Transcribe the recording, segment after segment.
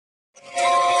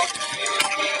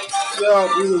out.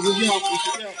 Good job.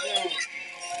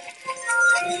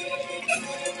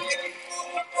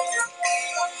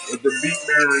 With the beat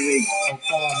marinade.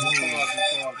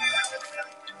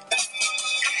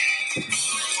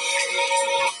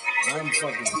 I'm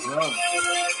fucking drunk.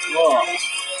 Oh,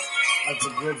 That's a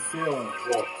good feeling.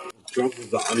 well, drunk is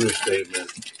the understatement.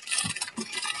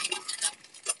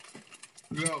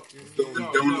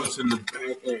 Doing donuts in the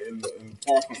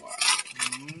parking lot.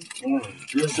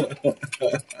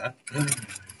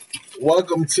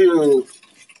 Welcome to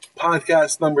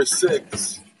podcast number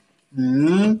 6.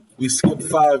 We skipped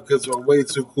 5 because we're way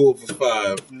too cool for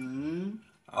 5.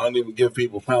 I don't even give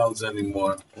people pounds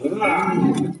anymore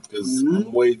because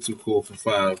I'm way too cool for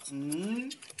 5.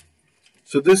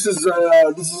 So this is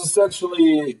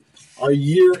essentially our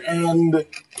year-end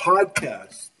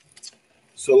podcast.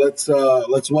 So let's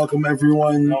welcome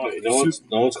everyone. No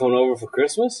one's coming over for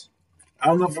Christmas? I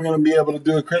don't know if we're gonna be able to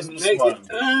do a Christmas one.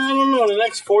 I don't know. The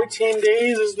next 14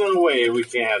 days, there's no way we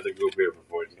can't have the group here for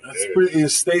 14 That's days. pretty.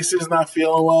 Stacy's not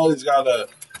feeling well. He's got a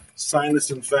sinus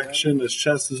infection. His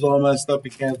chest is all messed up. He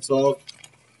can't talk.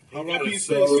 How about you,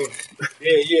 So,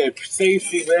 Stacy? Yeah,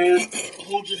 safety, man.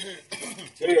 Hold your hand.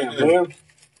 Yeah, man.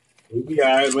 You be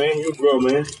alright, man. You grow,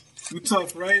 man. You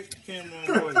tough, right?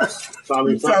 Camera voice.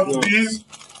 Tommy Tough, tough. G's.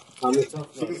 Tommy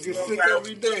tough. Niggas get sick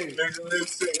every day. Niggas live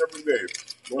sick every day.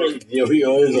 Yo, he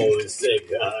always sick,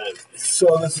 God.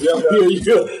 so this is Yo, you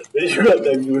got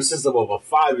the immune system of a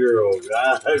 5-year-old,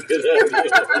 God.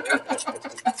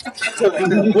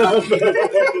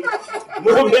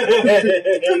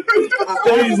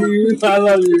 I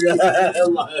love you, guys.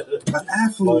 An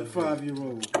affluent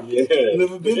 5-year-old. Yeah.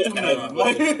 Never been to none.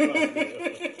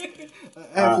 An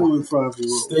affluent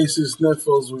 5-year-old. Stacy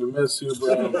Sniffles. We miss you,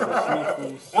 bro.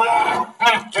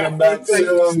 Come back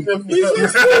soon.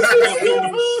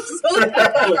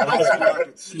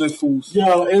 Sniffles.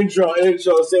 Yo, intro,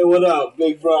 say what up,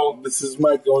 big bro. This is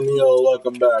Mike O'Neill.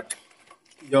 Welcome back.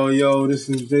 Yo, this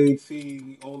is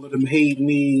JT. All of them hate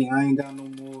me. I ain't got no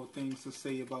more things to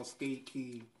say about Skate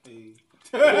Key. Hey.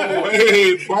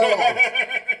 Hey,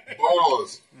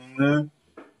 balls. Go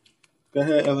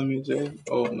ahead, Element J.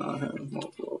 Oh, nah,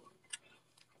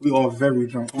 we all very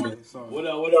drunk today. Sorry. What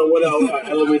up?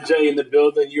 Element J in the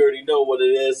building. You already know what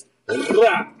it is.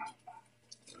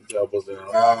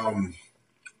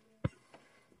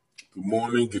 Good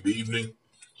morning, good evening.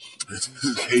 This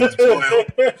is Kate Toyle.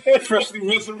 Freshly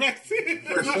resurrected.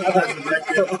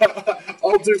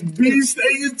 Altered Beast,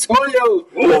 Aiden Toyo.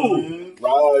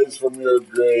 Rise from your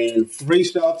grave.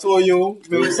 Rachel Toyo.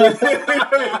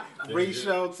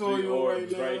 Rachel Toyo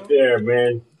right now. Right there,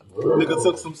 man. Nigga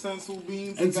took some sensu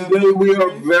beans. And today we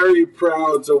are very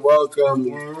proud to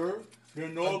welcome our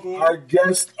a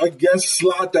guest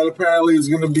slot that apparently is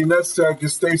going to be necessary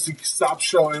because Stacy stopped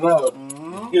showing up.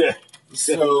 Yeah.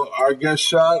 So our guest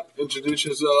shot, introduce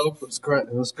yourself. What's good?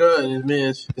 It's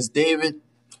me. It's David.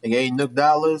 Aka Nook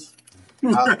Dollars.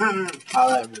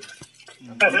 Holla at me.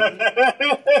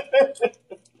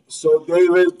 So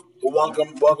David,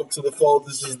 welcome to the fold.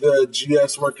 This is the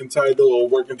GS working title or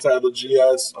working title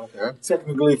GS. Okay.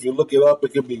 Technically, if you look it up,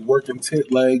 it could be working tit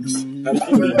legs. This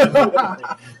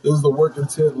is the working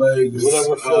tit legs.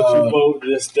 Whatever floats your boat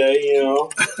this day, you know.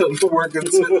 The working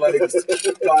tit legs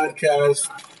podcast.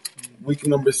 Week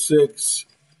number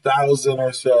 6,000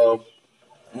 or so,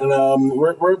 and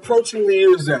we're approaching the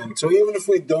year's end. So even if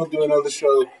we don't do another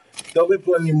show, there'll be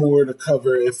plenty more to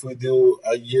cover if we do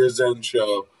a year's end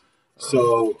show.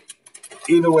 So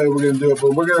either way, we're gonna do it,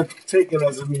 but we're gonna take it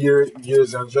as a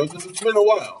year's end show because it's been a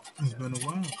while. It's been a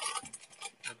while.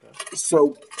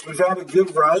 So we've had a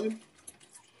good run.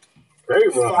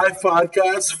 Great run. 5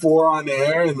 podcasts, 4 on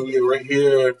air, and we're right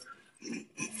here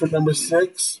for number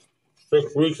 6.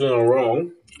 6 weeks in a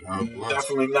row.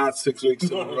 Definitely not 6 weeks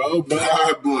in a row, but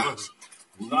God bless.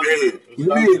 We made it.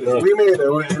 we made it,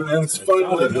 and it's fun.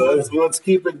 Let's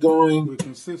keep it going. We're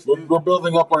consistent. We're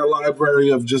building up our library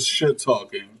of just shit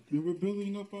talking, And we're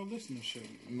building up our listenership.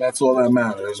 and that's all that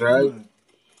matters, right?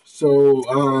 So,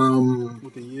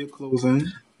 With the year closing.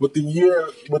 with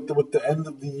the end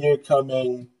of the year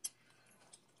coming,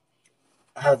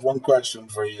 I have one question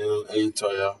for you,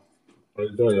 Toya.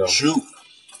 Shoot.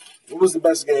 What was the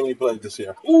best game you played this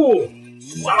year? Ooh.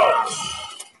 Wow.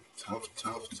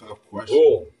 Tough question.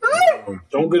 Ooh.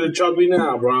 Don't get a chubby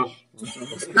now, bro.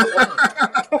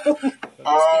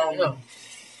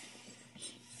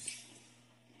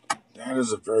 That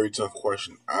is a very tough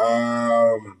question.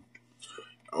 Are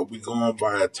we going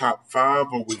by a top 5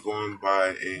 or are we going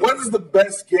by a... What is the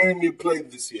best game you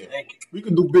played this year? We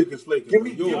can do big and flake. Give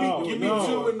me 2 in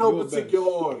no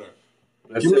particular order.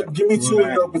 Give me 2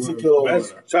 in no particular order.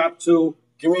 Best top 2.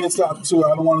 Give me a top 2.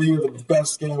 I don't want to hear the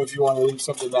best game if you want to leave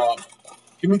something out.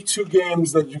 Give me 2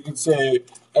 games that you could say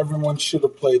everyone should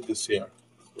have played this year.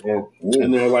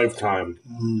 In their lifetime.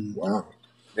 Wow.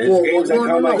 There's games that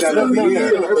come like that every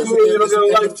year. Every year you don't get a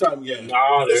lifetime game.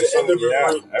 No, there's some.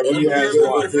 Yeah, every year has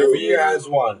one. Every year has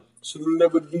one. So then there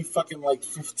would be fucking like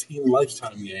 15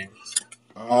 lifetime games.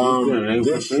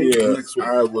 This year,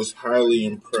 I was highly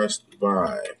impressed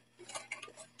by.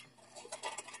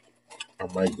 I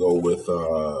might go with.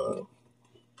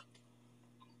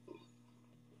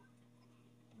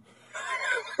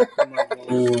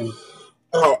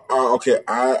 Okay.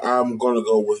 I'm gonna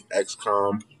go with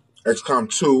XCOM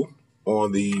 2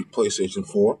 on the PlayStation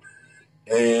 4,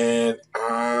 and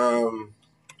I'm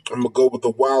gonna go with the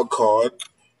wild card,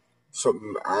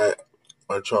 something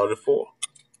Uncharted 4.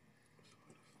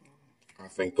 I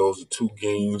think those are 2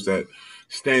 games that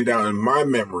stand out in my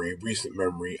memory, recent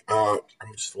memory. I'm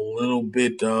just a little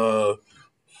bit fucked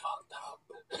up.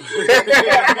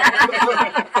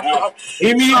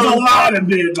 He means a lot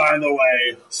of it, by the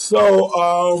way. So,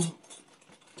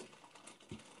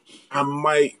 I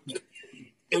might,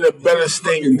 in a better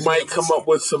state, might come up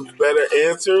with some better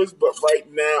answers. But right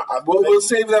now, we'll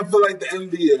save that for like the end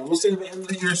of the year. We'll save the end of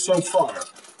the year so far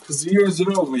because the year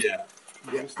isn't over yet.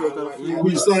 Yeah,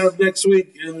 we still have next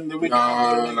week and the week. No.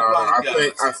 I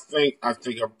think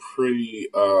I'm pretty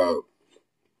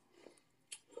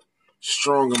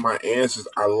strong in my answers.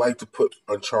 I like to put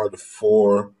Uncharted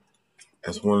 4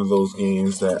 as one of those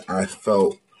games that I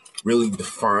felt really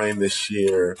defined this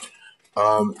year.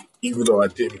 Even though I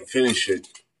didn't finish it,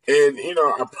 and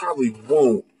I probably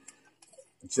won't,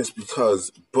 just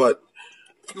because. But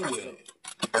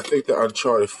I think the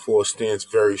Uncharted 4 stands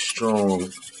very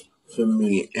strong for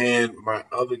me. And my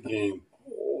other game, I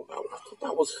thought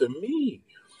that was for me.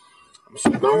 No,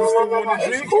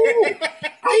 it's cool.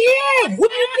 I am. What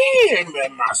do you mean?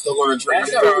 I'm not still going to drink.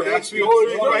 I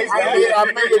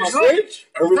made a drink.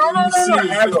 No.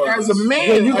 As a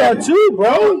man, you got 2,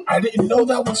 bro. I didn't know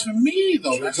that was for me,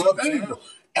 though. That's the thing.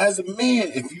 As a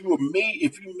man, if you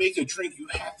make a drink, you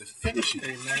have to finish it.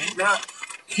 You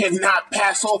cannot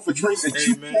pass off a drink that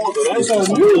you poured. That's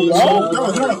on you, bro.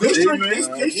 No. This drink, this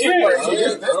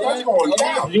that's going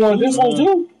down. You want this one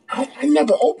too? I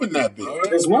never opened that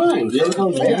bitch. It's mine.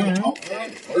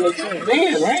 Okay.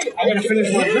 Man, right? I gotta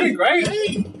finish my drink, right?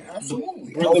 Hey,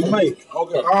 absolutely.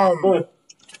 Okay.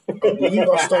 I believe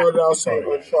I started out saying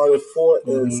Uncharted 4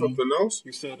 and something else.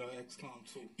 You said XCOM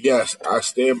 2. Yes, I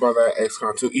stand by that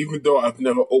XCOM 2. Even though I've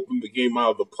never opened the game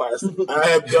out of the plastic, I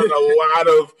have done a lot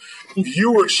of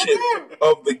viewership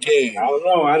of the game. I don't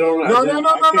know.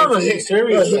 No.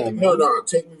 Serious, No.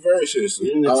 Take me very seriously.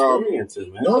 You didn't experience it,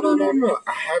 man. No.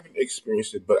 I haven't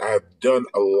experienced it, but I have done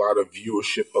a lot of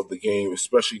viewership of the game,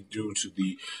 especially due to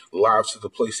the lives of the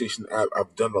PlayStation app.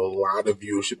 I've done a lot of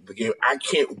viewership of the game. I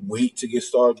can't wait to get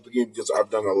started with the game because I've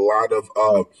done a lot of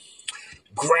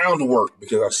groundwork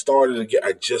because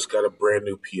I just got a brand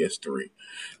new PS3.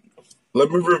 Let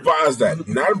me revise that.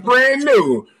 Not brand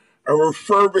new. A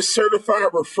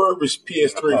certified refurbished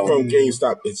PS3 from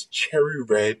GameStop. It's cherry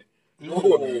red.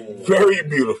 Very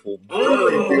beautiful.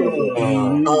 Very beautiful.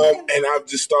 And I've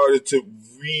just started to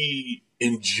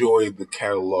enjoy the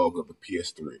catalog of the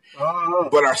PS3.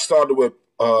 But I started with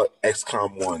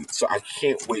XCOM 1, so I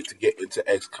can't wait to get into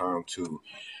XCOM 2.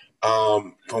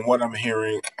 From what I'm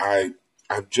hearing, I'm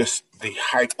just the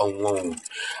hype alone.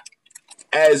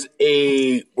 As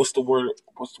what's the word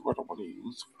I want to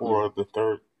use for the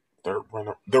third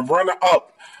runner? The runner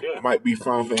up might be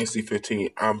Final Fantasy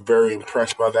 15. I'm very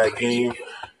impressed by that game.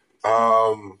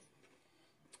 I'm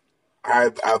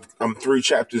 3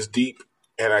 chapters deep,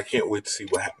 and I can't wait to see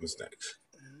what happens next.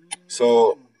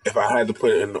 So if I had to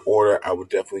put it in the order, I would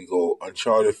definitely go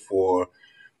Uncharted 4,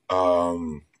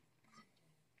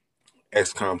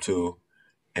 XCOM 2,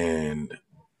 and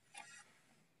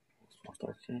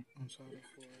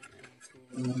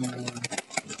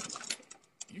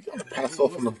you gotta pass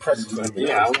off on the presents.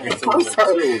 Yeah, I want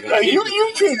to. You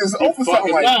can't just open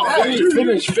something like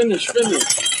that. Finish.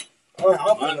 All right,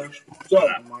 I'll finish. So, oh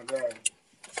my God.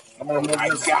 We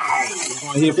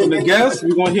gonna hear from the guests?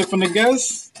 We gonna hear from the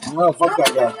guests? No, fuck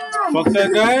that guy. Fuck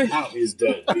that guy? He's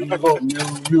dead.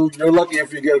 You're lucky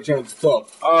if you get a chance to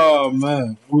talk. Oh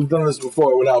man, we've done this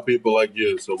before without people like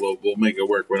you, so we'll make it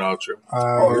work without you.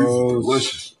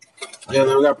 Delicious. Yeah,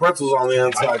 we got pretzels on the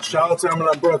inside. Shout out to him and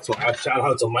that pretzel. Shout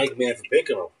out to Mike Man for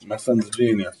picking them. My son's a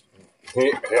genius.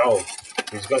 Yo,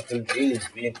 he's got some genes,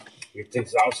 man. He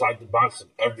thinks outside the box of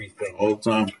everything. All the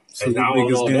time. And now I don't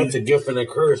know, that's a gift and a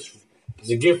curse It's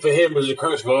a gift for him, it's a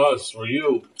curse for us, for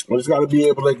you. We just got to be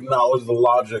able to acknowledge the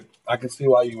logic. I can see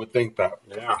why you would think that.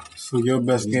 Yeah. So your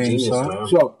best He's game, genius, son? man.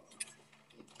 So,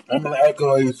 I'm going to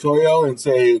echo Toyo and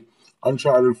say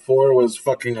Uncharted 4 was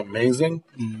fucking amazing.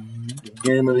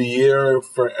 Game of the year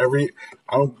for every...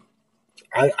 I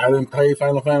didn't play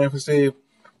Final Fantasy.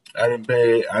 I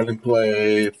didn't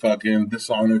play fucking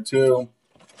Dishonored 2.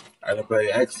 I didn't play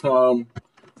XCOM.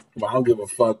 But I don't give a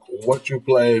fuck what you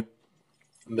play.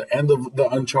 The end of the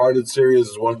Uncharted series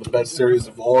is one of the best series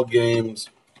of all games.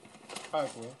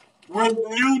 With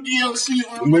new DLC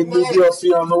on With the new way.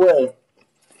 DLC on the way.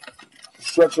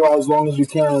 Stretch it out as long as you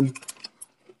can.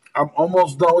 I'm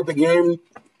almost done with the game.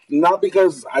 Not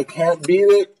because I can't beat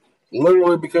it.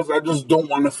 Literally because I just don't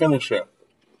want to finish it.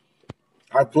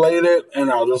 I played it and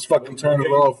I'll just fucking turn it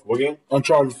off. What game?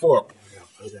 Uncharted 4.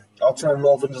 I'll turn it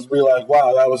off and just be like,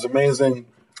 wow, that was amazing.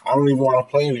 I don't even want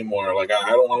to play anymore. Like, I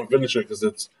don't want to finish it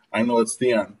because I know it's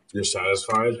the end. You're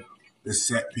satisfied? The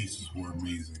set pieces were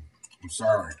amazing. I'm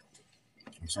sorry.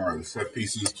 The set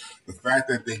pieces, the fact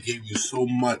that they gave you so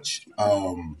much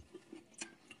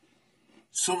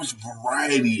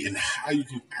variety in how you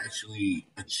can actually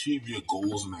achieve your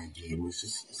goals in that game.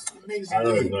 It's an amazing I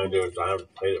don't have game. no idea. I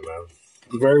haven't played it, man.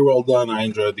 Very well done. I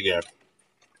enjoyed the game.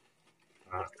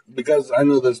 Because I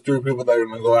know there's 3 people that are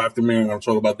going to go after me and going to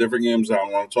talk about different games that I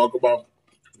want to talk about.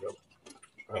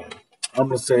 I'm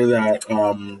going to say that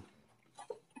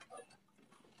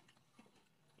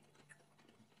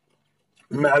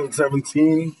Madden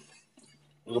 17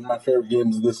 was one of my favorite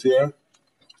games this year.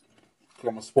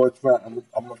 I'm a sports fan.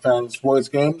 I'm a fan of sports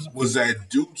games. Was that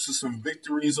due to some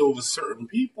victories over certain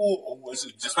people, or was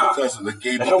it just because of the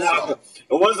game itself? It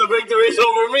wasn't victories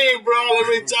over me, bro. Let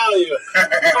me tell you.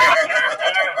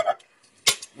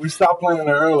 We stopped playing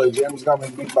it early. James got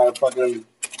me beat by fucking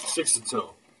 6-2. Is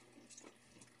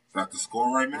that the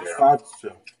score right now?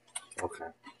 5-2. Okay.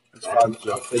 It's 5-2.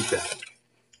 I'll take that.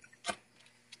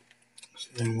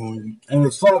 And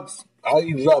it sucks. I'll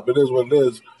eat it up. It is what it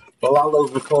is. But a lot of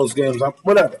those were close games.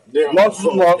 Whatever. Loss is a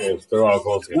loss. They're all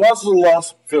close games. Loss is a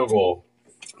loss. Field goal.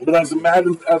 But as a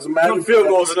Madden Field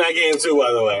goals in that game, too,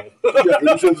 by the way.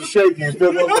 yeah, it's just a shaky.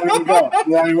 Field goals don't even count. They're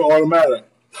not even automatic.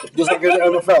 Just like in the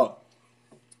NFL.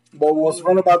 But what's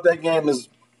fun about that game is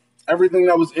everything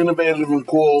that was innovative and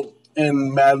cool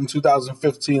in Madden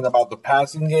 2015 about the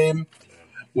passing game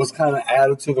was kind of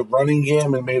added to the running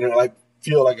game and made it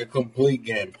feel like a complete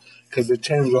game because it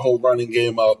changed the whole running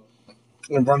game up.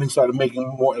 And running started making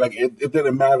more it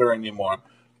didn't matter anymore.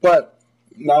 But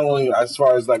not only as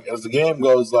far as as the game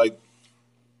goes,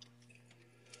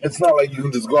 it's not like you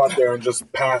can just go out there and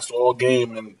just pass all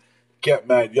game and get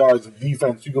mad yards of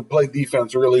defense. You can play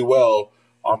defense really well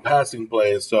on passing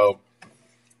plays. So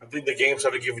I think the game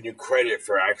started giving you credit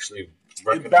for actually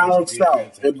it balanced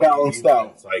out. It balanced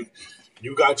out. Like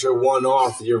you got your one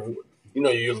off, your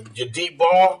deep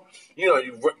ball,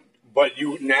 but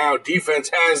you now defense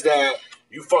has that.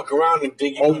 You fuck around and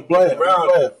think you can play get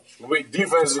around. Wait,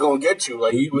 defense is gonna get you.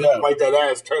 Like you fight that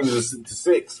ass, turn it to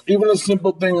 6. Even a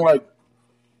simple thing like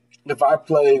if I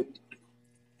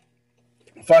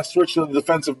switch to the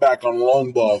defensive back on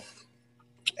long ball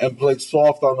and play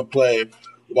soft on the play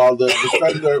while the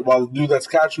dude that's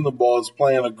catching the ball is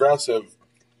playing aggressive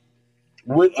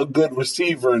with a good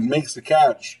receiver and makes the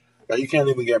catch, you can't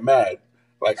even get mad.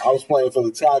 Like I was playing for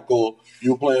the tackle,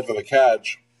 you were playing for the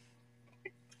catch.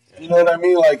 You know what I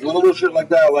mean? Like little shit like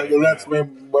that. That's maybe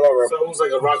whatever. So it was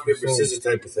like a rock paper scissors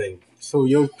type of thing. So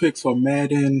your picks are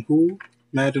Madden who?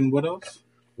 Madden what else?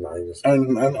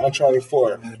 And Uncharted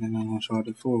 4. Madden and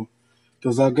Uncharted 4.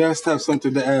 Does our guest have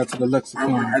something to add to the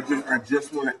lexicon? I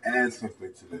just want to add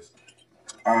something to this.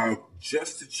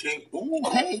 Just to change. Ooh,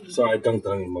 hey. Sorry, I dunked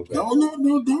on you, my bad.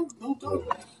 No, don't.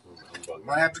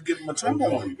 Might have to give him a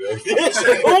turbo on you, guys.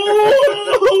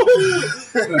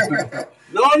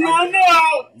 No. I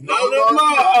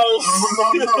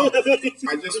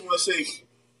just want to say,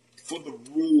 for the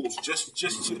rules, just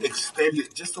to extend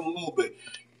it just a little bit,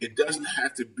 it doesn't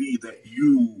have to be that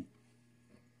you.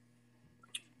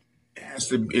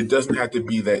 It doesn't have to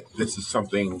be that this is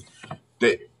something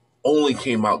that only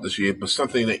came out this year, but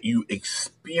something that you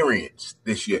experienced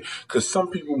this year. Because some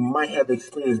people might have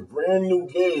experienced brand new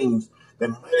games that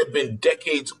might have been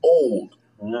decades old.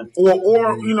 Or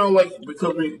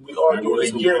because we are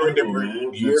doing a year in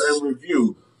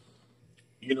review,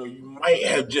 you might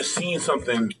have just seen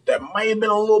something that might have been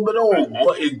a little bit old,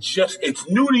 but it's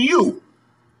new to you.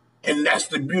 And that's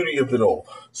the beauty of it all.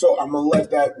 So I'm going to let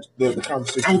the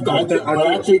conversation go.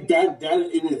 I think that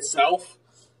in itself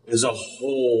is a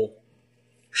whole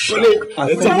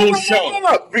It's a whole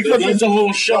show. Because it's a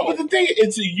whole show. But the thing,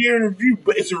 it's a year in review,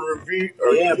 but it's a review,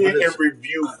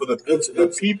 review for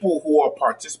the people who are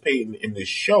participating in this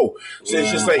show. So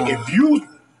it's just like if you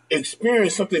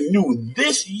experience something new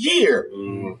this year,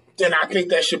 then I think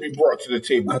that should be brought to the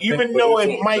table, even though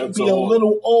it might be a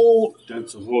little old.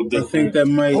 That's a whole different. I think that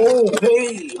might.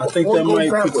 I think that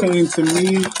might pertain to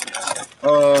me.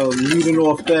 Leading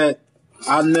off that,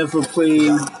 I never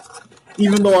played.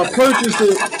 Even though I purchased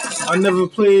it, I never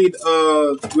played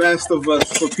Last of Us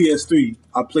for PS3.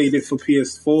 I played it for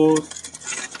PS4,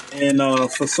 and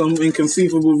for some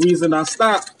inconceivable reason, I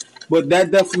stopped. But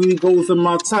that definitely goes in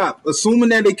my top. Assuming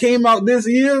that it came out this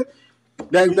year,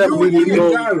 that definitely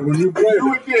goes. When you play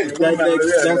it,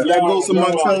 that goes in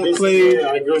my top play.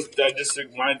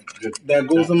 That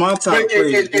goes in my top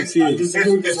play this year.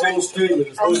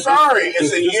 I'm sorry,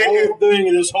 it's a year.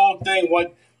 This whole thing,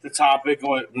 what the topic,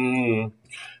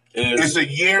 it's a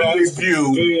year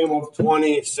review. Game of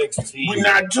 2016. We're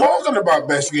not talking about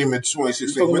best game in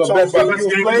 2016. We're talking best about game best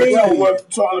game played. We're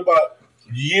talking about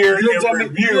year in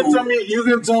review. You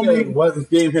can tell me What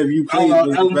game have you played?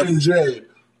 Element J.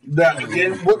 That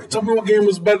game. Tell me what game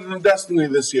was better than Destiny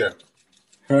this year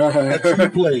that you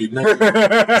played.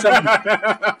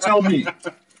 Tell me.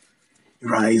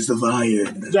 Rise of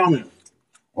Iron. Tell me.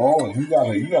 Oh, you got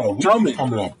a Tell me. week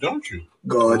coming up, don't you?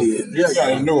 Guardian. Yeah, You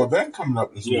got a new event coming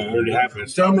up this week. Yeah, it already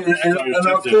happened. Tell me, and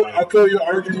I'll kill your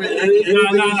argument. Anything you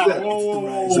said.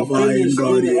 Rise of Iron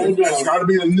Guardian. It's got to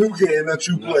be the new game that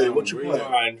you play. What you play?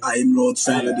 I am Lord I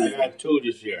Saladin. got 2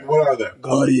 this year. What are they?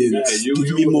 Guardians, Yeah,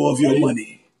 give me more of your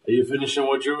money. Are you finishing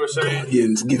what you were saying?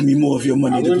 Guardians, give me more of your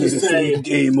money I'm to gonna play the say- same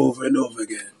game over and over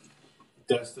again.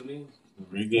 Destiny.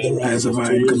 The Rise of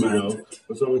Iron Command.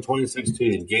 It's over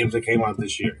 2016. Games that came out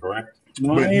this year, correct?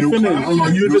 No, I ain't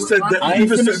finished. You just said that. I You ain't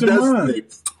just said finishing mine.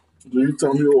 Destiny. You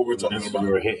tell me what we're talking You about.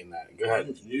 were hitting that. Go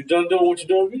ahead. You done doing what you're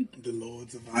doing? The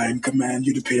Lords of Iron command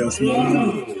you to pay us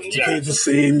money to play the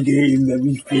same game that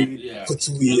we played for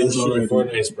 2 years already. For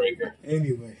an icebreaker.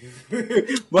 Anyway,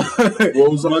 but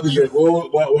What was the other game?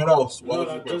 What else? No, What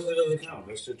that else? doesn't count.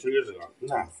 That's just 2 years ago.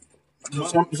 Nah.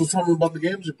 So tell me about the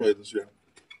games you played this year.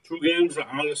 2 games that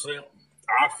honestly,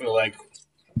 I feel like.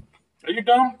 Are you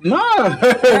done? nah,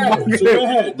 Go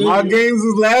ahead. my games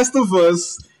is Last of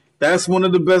Us. That's one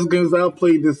of the best games I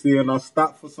played this year, and I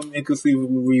stopped for some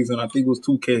inconceivable reason. I think it was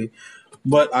 2K,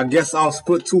 but I guess I'll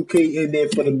put 2K in there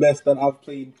for the best that I've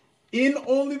played in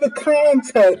only the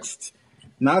context.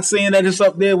 Not saying that it's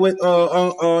up there with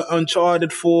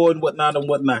Uncharted 4 and whatnot and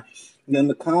whatnot. And in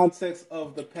the context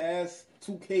of the past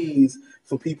 2Ks,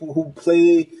 for people who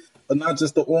play not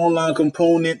just the online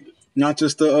component, not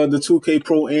just the 2K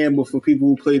Pro Am, but for people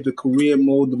who played the career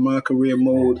mode, the My Career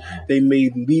mode, they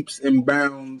made leaps and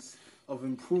bounds of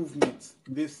improvements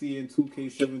this year in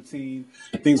 2K17.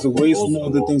 Things are way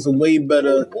smoother, things are way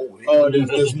better.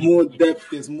 There's more depth,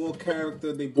 there's more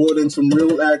character. They brought in some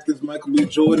real actors. Michael B.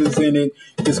 Jordan's in it.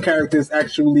 His character is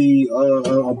actually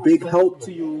a big help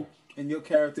to you in your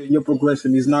character, your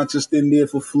progression. He's not just in there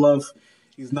for fluff.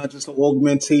 He's not just an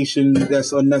augmentation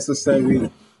that's unnecessary.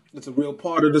 It's a real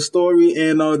part of the story,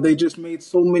 and they just made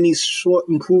so many short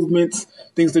improvements,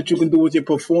 things that you can do with your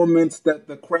performance that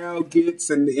the crowd gets,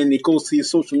 and it goes to your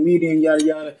social media and yada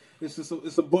yada.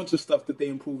 It's a bunch of stuff that they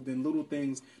improved in, little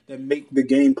things that make the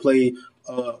gameplay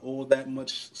all that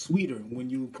much sweeter when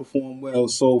you perform well.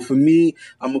 So for me,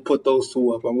 I'm gonna put those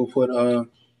 2 up. I'm gonna put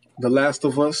The Last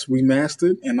of Us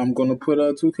remastered, and I'm gonna put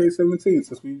 2K17.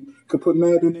 Since we could put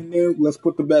Madden in there, let's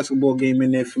put the basketball game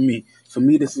in there for me. For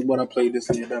me, this is what I played this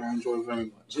year that I enjoy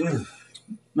very much.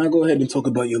 Now go ahead and talk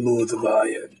about your Lords of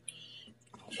Iron.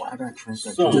 Why that drink?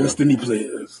 Destiny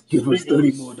players, give us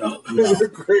 $30 more. You're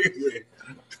crazy.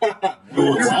 Why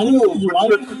dude? Why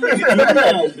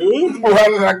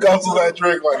did I go to that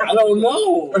drink like I don't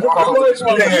know. I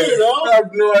have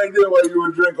no idea why you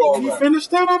would drink all You that. finished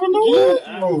that? I don't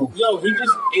know. Yo, he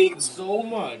just ate so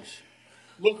much.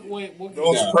 Look, wait, what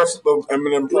those those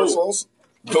M&M pretzels?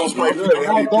 Those might be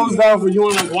I got those down for you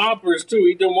and the Whoppers too.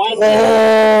 Eat them Whoppers.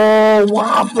 Oh,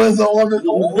 Whoppers on the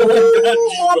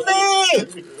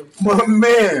my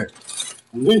man.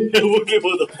 We'll give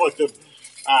her the fucking.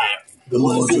 All right. The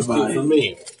Lords of For Iron.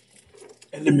 me,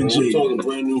 Element I'm J. talking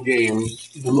brand new games.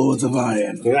 The Lords of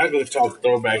Iron. We're not going to talk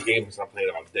throwback games I played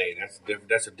all day.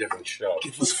 That's a different show.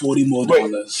 Give us $40 more.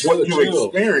 What you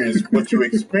experienced? What you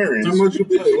experienced? Tell me what you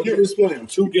played. What you just playing?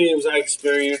 2 games I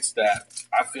experienced that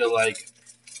I feel like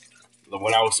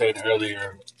what I was saying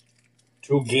earlier.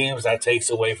 2 games that takes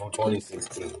away from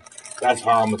 2016. That's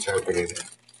how I'm interpreting it.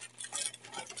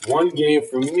 1 game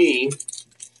for me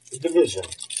is Division.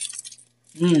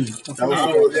 Hours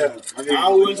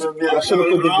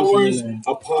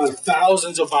upon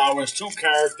thousands of hours, 2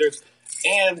 characters,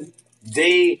 and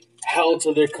they held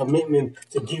to their commitment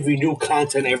to give you new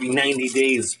content every 90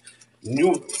 days.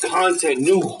 New content,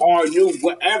 new hard,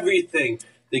 everything.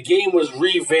 The game was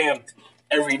revamped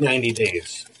every 90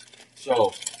 days.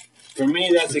 So, for me,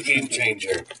 that's a game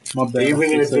changer. My bad.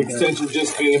 Even if the extension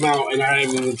just came out and I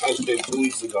haven't even touched it 2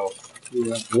 weeks ago.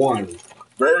 Yeah.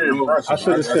 Very impressive. I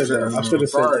should have said that. I should have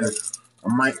said that.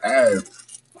 I might add.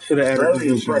 Should have added Very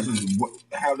impressive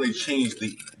how they changed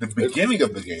the beginning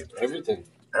of the game. Everything.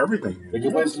 Everything. The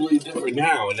game is really different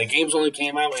now, and the games only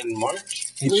came out in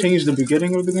March. He changed the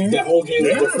beginning of the game? That whole game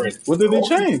is different. What did they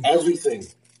change? Everything.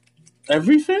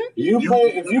 Everything?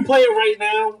 If you play it right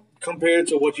now, compared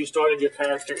to what you started your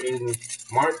character in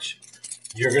March,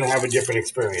 you're going to have a different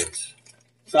experience.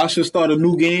 So I should start a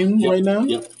new game right now?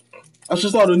 Yep. I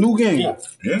should start a new game? Yeah.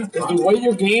 Because the way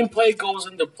your gameplay goes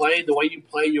into play, the way you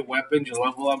play your weapons, your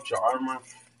level up, your armor,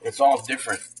 it's all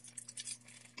different.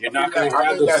 You're not going to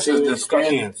have the same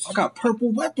experience. I got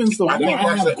purple weapons though. I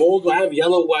have gold, I have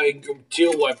yellow, white,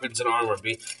 teal weapons and armor.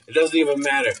 It doesn't even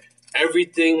matter.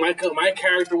 Everything, my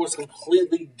character was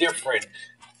completely different.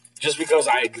 Just because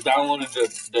I downloaded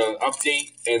the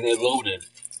update and it loaded.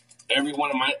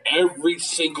 Every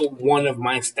single one of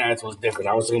my stats was different.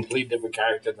 I was a completely different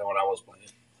character than what I was playing.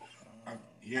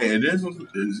 Yeah, it is.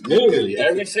 Literally,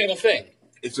 every single thing.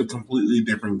 It's a completely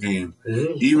different game.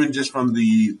 Mm-hmm. Even just from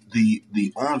the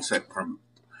onset from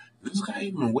this guy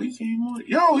even wake anymore.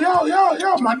 Yo,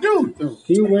 my dude.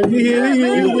 He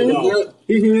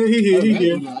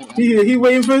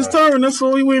waiting for his turn. That's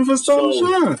all he waiting for his turn to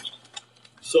shine.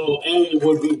 So A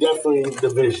would be definitely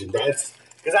division. That's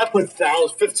because I put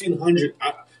 1,500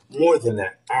 more than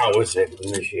that hours in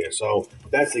this year. So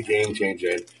that's a game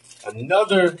changer.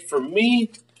 Another for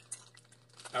me.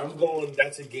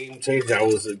 That's a game changer. That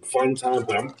was a fun time,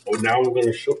 but now we're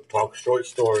going to talk short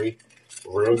story,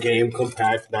 real game,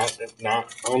 compact, not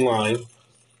online.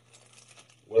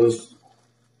 Was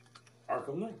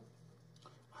Arkham Knight.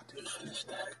 I didn't finish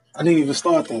that. I didn't even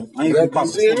start that. I ain't even about to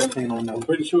start anything on that. I'm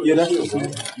pretty sure. Yeah, that's this year,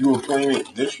 the You were playing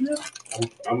it this year?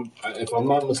 if I'm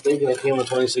not mistaken, I came in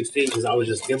 2016 because I was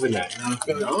just given that.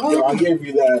 Yo, I gave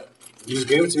you that. You just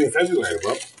gave it to me in February,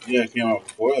 bro. Yeah, it came out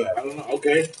before that. I don't know.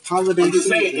 Okay. Holiday I'm just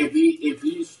saying, season. if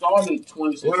he started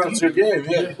 2016, Well, that's your game.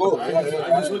 Yeah, cool. I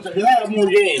have more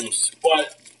games,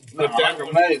 but with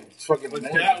Arkham Knight, it's fucking with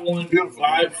amazing. that one,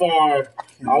 by far,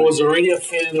 I was already a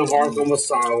fan of Arkham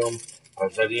Asylum. I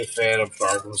was already a fan of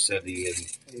Arkham City,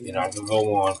 and I can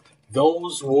go on.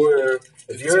 Those were,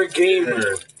 if you're a gamer,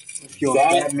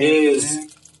 that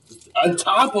is on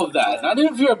top of that. Not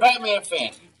even if you're a Batman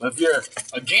fan, but if you're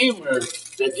a gamer,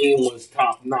 that game was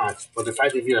top notch. But the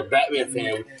fact that if you're a Batman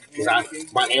fan,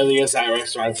 because my alias at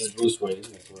restaurants is Bruce Wayne.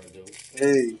 That's what I do.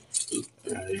 Hey.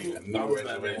 No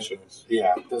reservations.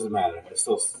 Yeah, it doesn't matter. It's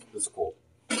cool.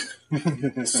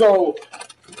 So,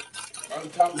 on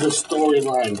top of the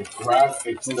storyline, the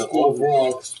graphics, the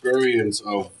overall experience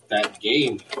of that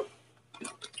game,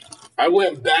 I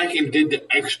went back and did the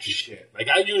extra shit. Like,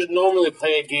 I normally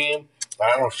play a game, but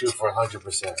I don't shoot for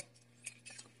 100%.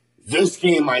 This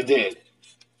game I did.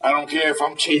 I don't care if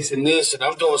I'm chasing this and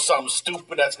I'm doing something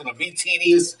stupid that's going to be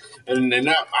tedious, and then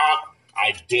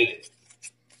I did it.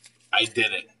 I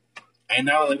did it. And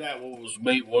not only that,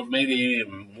 what made it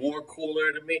even more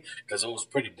cooler to me, because it was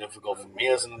pretty difficult for me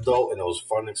as an adult, and it was a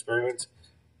fun experience.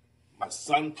 My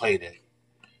son played it,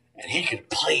 and he could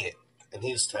play it, and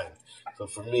he's 10. So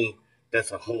for me,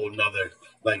 that's a whole nother,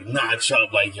 notch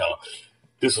up,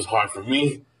 this was hard for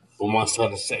me, but my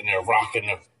son is sitting there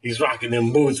he's rocking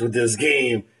them boots with this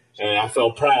game, and I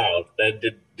felt proud that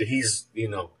he's,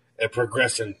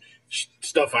 progressing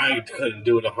stuff I couldn't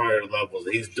do at the higher levels.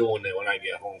 He's doing it when I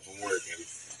get home from work, and I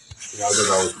thought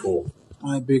that was cool.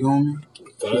 All right, big homie.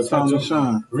 So that's Time to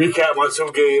shine. recap my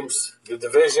 2 games: The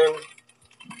Division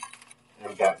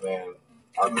and Batman.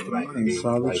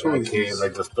 Solid choices.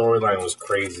 The storyline was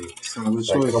crazy. Solid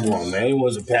choices. Come on, man! Anyone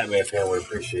who's a Batman fan would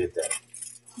appreciate that.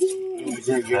 Your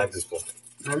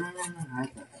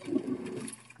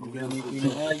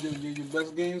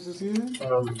best games this year?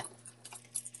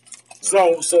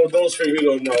 So those for you who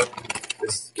don't know,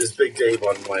 it's Big Dave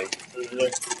on the mic.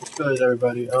 What's good,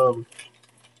 everybody?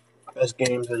 Best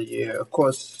games of the year. Of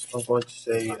course, I'm going to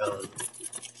say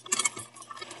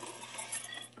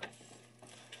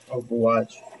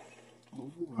Overwatch.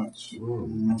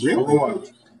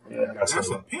 Overwatch. Yeah, That's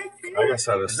a pick. I guess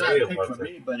I it's not say a it, pick but for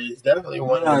me, but it's definitely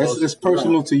one of Nah, the it's most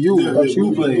personal to you. What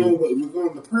you play. We're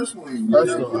going to personally.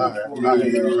 personal.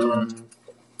 Alright.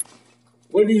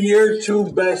 what are your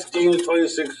 2 best games of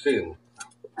 2016?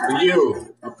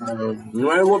 You. No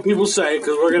matter what people say,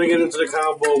 because we're going to get into the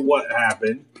combo of what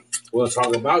happened. We'll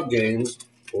talk about games.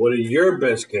 What are your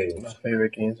best games? My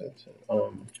favorite games.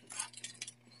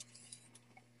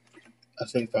 I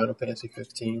say Final Fantasy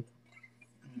 15.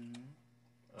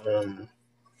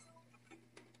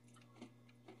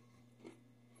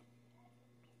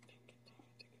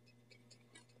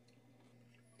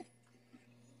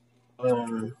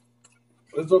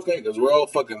 It's okay because we're all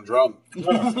fucking drunk.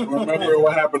 Remember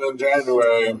what happened in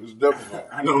January? It was difficult.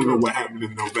 I don't know what happened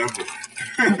in November.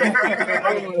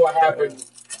 I don't know what happened.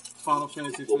 Final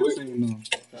Fantasy 15, no.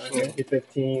 Final Fantasy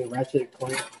 15, Ratchet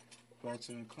Clank.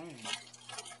 Ratchet and Clank.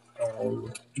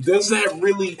 Does that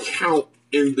really count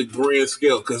in the grand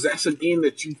scale? Because that's a game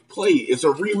that you played. It's a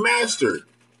remaster.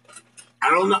 I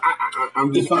don't know.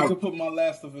 I'm just. If I could put my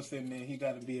Last of Us in there, he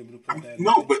got to be able to put that in.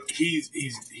 No, but he's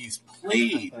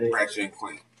played Ratchet and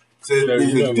Clank. So You there's a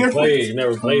never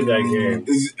difference. played that game.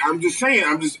 I'm just saying.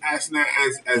 I'm just asking that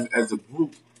as a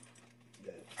group.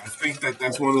 I think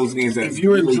that's one of those games that If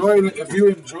you enjoyed it,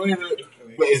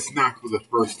 but it's not for the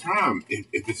first time. If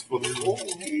it's for the whole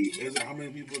game, how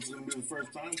many people it's going to be the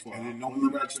first time for? I didn't know when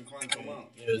the Ratchet and Clank come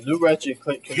out. Yeah, the new Ratchet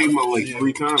Clank came out like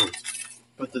 3 times.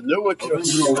 But the new one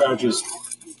Ratchet.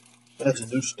 that's a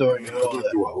new story and all I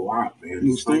that. through a lot, man.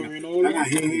 New story and all that?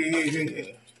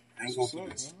 Hey. I ain't going for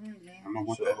this. I don't know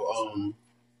what that is. So,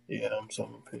 yeah, I'm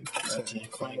something pretty Ratchet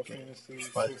and Clank. Final Fantasy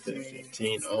Final Fantasy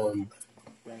 15.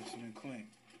 Ratchet and Clank.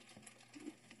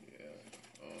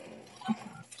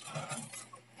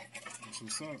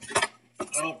 What's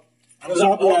up?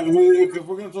 If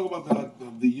we're gonna talk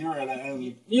about the year at the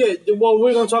end, Yeah, well,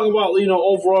 we're going to talk about,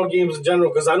 overall games in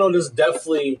general, because I know this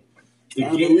definitely the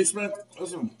game, we spent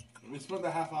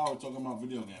a half hour talking about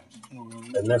video games.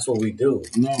 and that's what we do.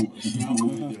 No, it's not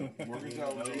what we do. Working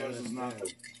out with videos is not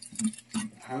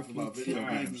half about video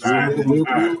games. All right. We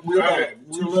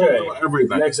learn about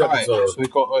everything. Next episode. So we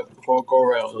go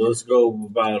around. So let's go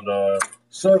about,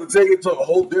 So to take it to a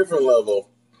whole different level,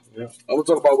 Yeah. I'm gonna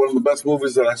talk about one of the best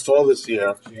movies that I saw this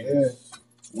year. yeah, It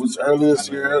was early this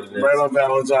year, right on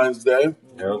Valentine's Day.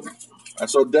 I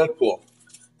saw Deadpool.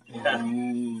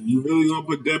 You really gonna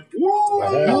put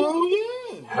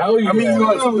Deadpool? How you? I mean,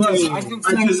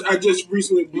 I just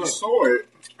recently saw it.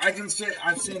 I can say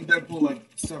I've seen Deadpool like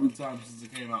 7 times since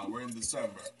it came out. We're in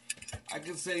December. I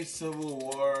can say Civil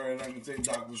War and I can say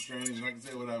Doctor Strange and I can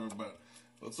say whatever, but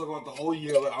let's talk about the whole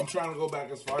year. I'm trying to go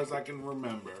back as far as I can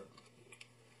remember.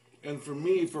 And for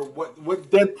me, for what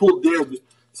Deadpool did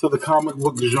to the comic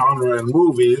book genre and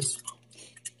movies,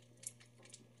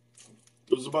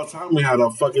 it was about time we had a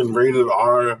fucking rated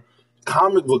R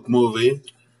comic book movie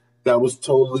that was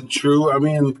totally true. I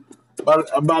mean,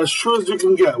 about as true as you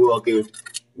can get, Wilkie.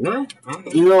 No.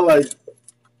 You know, like,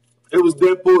 it was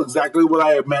Deadpool exactly what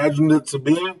I imagined it to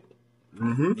be.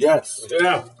 Mm-hmm. Yes.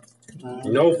 Yeah.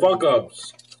 No fuck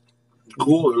ups.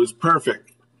 Cool. It was perfect.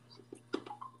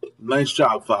 Nice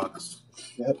job, Fox.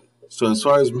 Yep. So as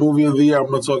far as movie of the year,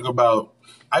 I'm going to talk about,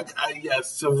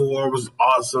 yes, Civil War was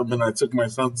awesome, and I took my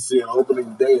son to see it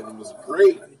opening day, and it was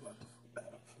great.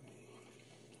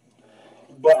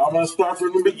 But I'm going to start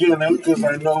from the beginning, because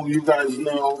I know you guys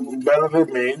know better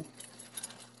than me.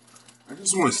 I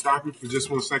just want to stop you for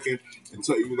just 1 second and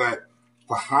tell you that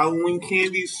for Halloween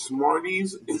candy,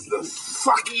 Smarties is the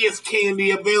suckiest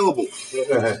candy available.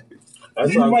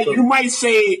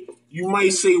 You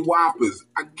might say Whoppers.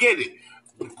 I get it,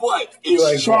 but it's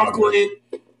like chocolate,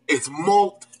 it's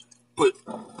malt,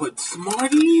 but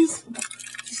Smarties,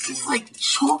 it's just like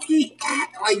chocolate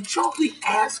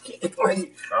ass candy.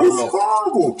 Like it's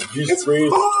horrible. It's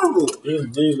horrible.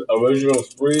 These original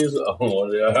sprees. Oh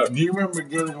yeah. Do you remember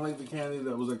getting like the candy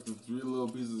that was like the 3 little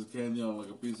pieces of candy on like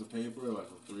a piece of paper, like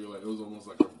a 3, like it was almost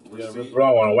like a receipt.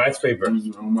 Bro, on a wax paper. It was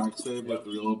on wax tape, like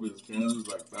 3 little pieces of candy. It was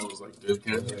like that was like good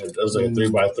candy. That was like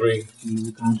 3x3.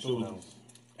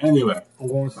 Anyway, I'm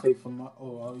going to say for my.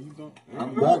 Oh, you don't.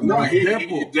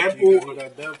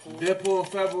 Deadpool in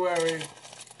February.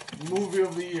 Movie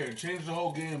of the year. Change the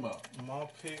whole game up. My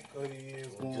pick of the year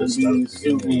is going Just to be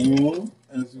start the Civil War,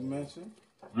 as you mentioned.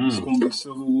 It's going to be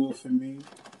Civil War for me.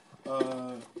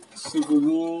 Civil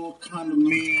War kind of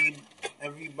made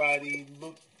everybody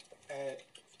look at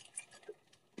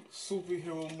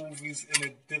superhero movies in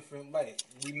a different light.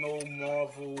 We know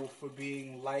Marvel for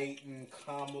being light and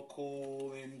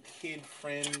comical and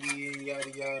kid-friendly and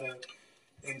yada yada.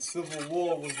 And Civil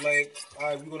War was like, all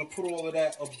right, we're going to put all of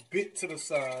that a bit to the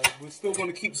side. We're still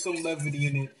going to keep some levity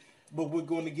in it, but we're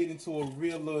going to get into a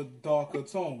realer, darker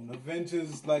tone.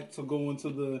 Avengers like to go into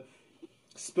the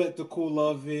spectacle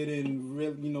of it and,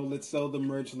 let's sell the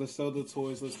merch, let's sell the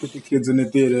toys, let's put the kids in the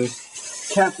theater.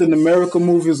 Captain America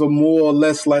movies are more or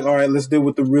less like, all right, let's deal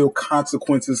with the real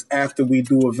consequences after we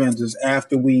do Avengers,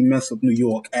 after we mess up New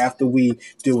York, after we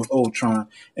deal with Ultron.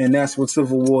 And that's what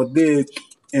Civil War did.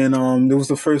 And it was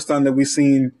the first time that we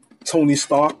seen Tony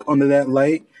Stark under that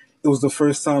light. It was the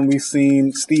first time we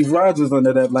seen Steve Rogers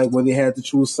under that light, where they had to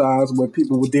choose sides, where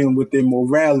people were dealing with their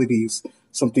moralities,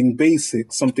 something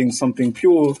basic, something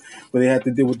pure, where they had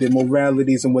to deal with their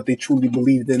moralities and what they truly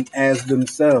believed in as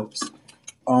themselves.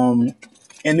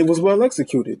 And it was well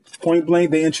executed. Point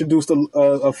blank, they introduced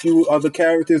a few other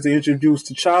characters. They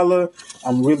introduced T'Challa.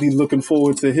 I'm really looking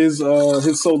forward to his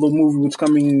solo movie, which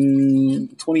coming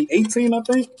 2018, I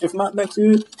think, if not next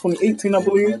year, 2018, I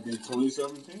believe. Might be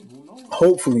 2017. Who knows?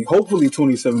 Hopefully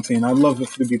 2017. I'd love it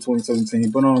to be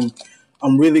 2017. But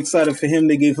I'm really excited for him.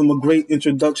 They gave him a great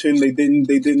introduction. They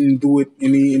didn't do it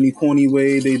any corny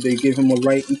way. They gave him a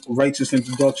righteous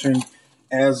introduction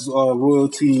as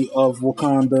royalty of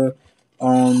Wakanda.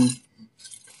 I'm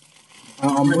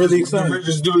really excited. The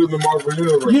richest dude in the Marvel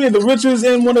universe. Yeah, the richest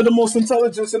and one of the most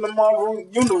intelligent in the Marvel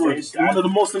universe. One of the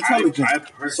most intelligent. I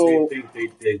personally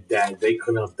think they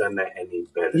couldn't have done that any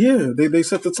better. Yeah, they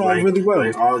set the tone really well.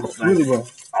 Really well.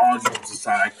 All jokes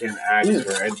aside, I can't ask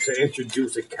her. And to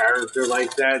introduce a character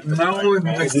like that, Not only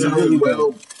did they did do really it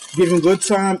well, give him good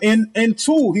time. And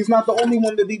two, he's not the only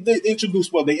one that they did introduce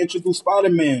well. They introduced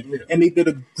Spider-Man, and they did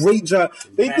a great job.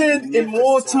 They did in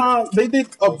more time. They did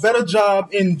a better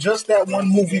job in just that one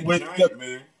movie with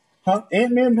Man.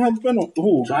 Ant-Man has been on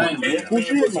who? Giant Man. Who's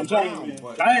Ant-Man? Giant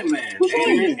Man. Giant Man. Who's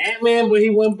Giant Man? Ant-Man, but he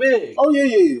went big. Oh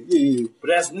yeah. But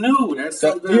that's new. That's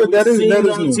something that is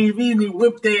on new. TV, and he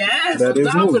whipped their ass That on is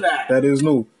top new. of that. That is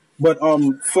new. But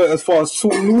as far as two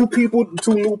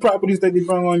new properties that they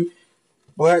bring on,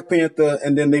 Black Panther,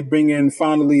 and then they bring in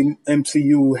finally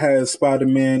MCU has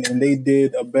Spider-Man, and they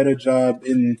did a better job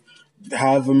in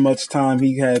however much time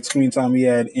he had, screen time he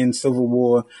had in Civil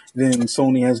War than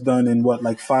Sony has done in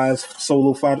 5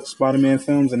 solo Spider-Man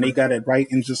films, and they got it right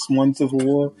in just one Civil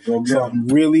War. So I'm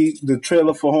really, the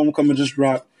trailer for Homecoming just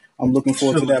dropped. I'm looking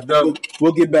forward to that.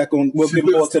 We'll get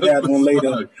more to that one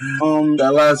later.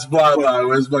 That last spotlight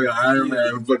was fucking Iron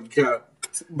Man, fucking cat.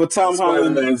 But Tom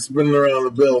Holland, Spider-Man spinning around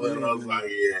the building. I was like,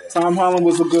 yeah. Tom Holland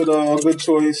was a good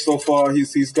choice so far.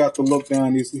 He's got the look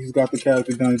down. He's got the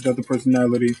character down. He's got the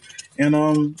personality. And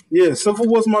Civil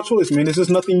War's my choice, man. There's just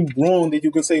nothing wrong that you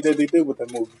can say that they did with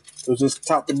that movie. It was just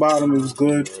top to bottom. It was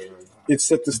good. It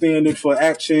set the standard for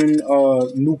action,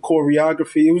 new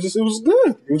choreography. It was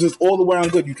good. It was just all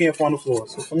around good. You can't find a flaw.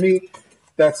 So for me,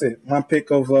 that's it. My pick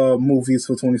of movies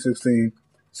for 2016,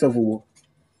 Civil War.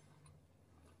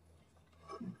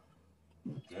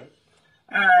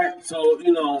 All right, so,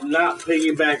 not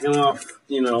piggybacking off,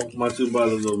 my two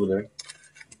brothers over there.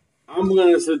 I'm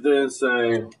going to sit there and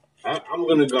say, I'm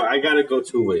going to go, I got to go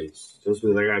two ways. Just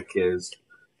because I got kids.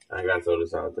 I got to throw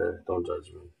this out there. Don't judge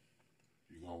me.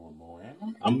 You going with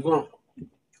Moana? I'm going.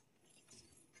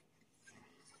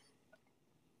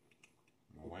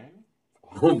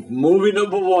 Moana? Movie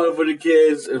number one for the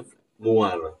kids is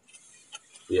Moana.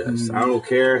 Yes, I don't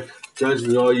care. Judge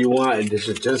me all you want. And this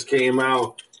shit just came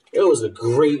out. It was a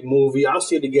great movie. I'll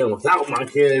see it again without my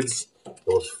kids. It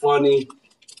was funny.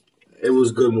 It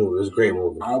was a good movie. It was a great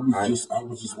movie. I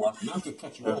was just watching. Not to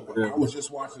cut you off, but I was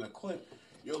just watching a clip.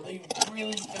 Yo, they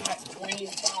really got Dwayne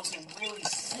Johnson really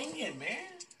singing, man.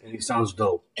 And he sounds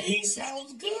dope. He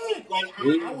sounds good. Like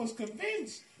I was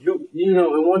convinced. And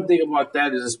one thing about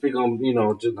that is to speak on,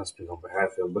 just not speak on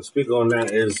behalf of him, but speak on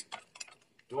that is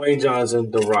Dwayne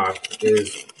Johnson, The Rock,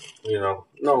 is, no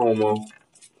homo.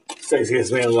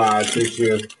 Sexiest man alive this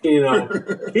year.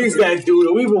 He's that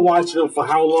dude. We've been watching him for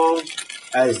how long?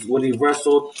 As when he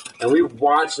wrestled, and we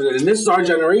watched it, and this is our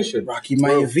generation. Rocky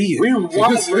Maivia. We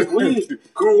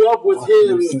grew up with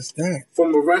him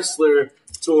from a wrestler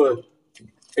to an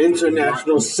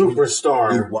international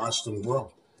superstar. We watched him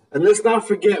grow. And let's not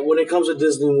forget, when it comes to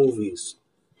Disney movies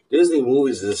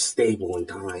is a staple in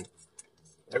time.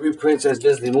 Every Princess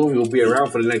Disney movie will be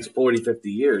around for the next 40,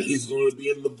 50 years. He's going to be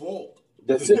in the bowl.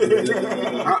 That's it.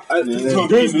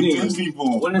 Disney.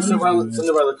 When did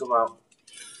Cinderella come out?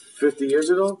 50 years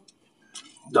ago?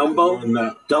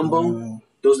 Dumbo?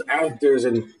 Those actors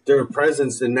and their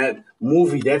presence in that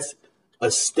movie, that's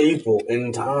a staple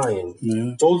in time.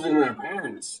 Yeah. Older than our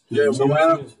parents. Yeah,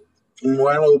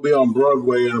 Moana will be on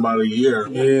Broadway in about a year.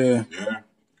 Yeah.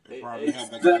 They probably have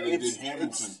that guy that did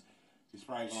Hamilton. He's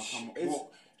probably going to come.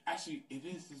 Well, actually, it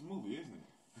is his movie,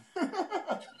 isn't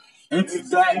it? It's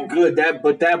that good. That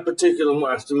particular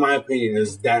one, in my opinion,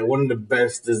 is that one of the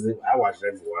best Disney. I watched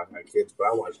it everywhere with my kids, but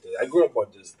I watched it. I grew up on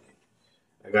Disney.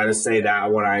 I gotta say that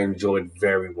one I enjoyed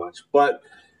very much. But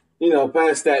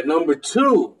past that, number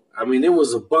 2. I mean, there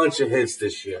was a bunch of hits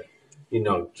this year.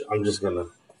 I'm just gonna,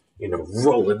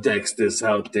 Rolodex this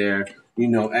out there.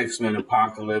 X-Men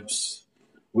Apocalypse.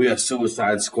 We have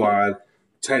Suicide Squad.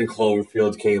 10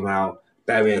 Cloverfield came out.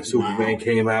 Batman Superman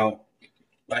came out.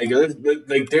 Like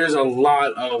there's a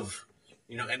lot of,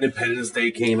 Independence Day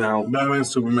came out. Batman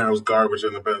Superman was garbage.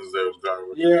 Independence Day was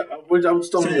garbage. Yeah, which I'm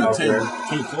still out there. 10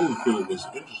 Cloverfield was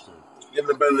interesting.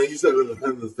 You said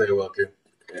Independence Day, Welker.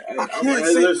 I'm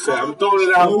throwing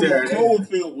it out there.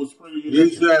 Cloverfield was pretty You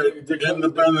interesting. said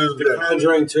Independence Day.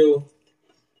 Conjuring 2.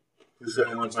 You said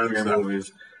Independence Day.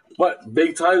 Movies. But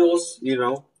big titles,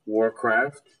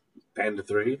 Warcraft, Panda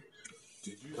 3.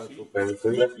 Did you see? Panda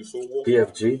 3. You saw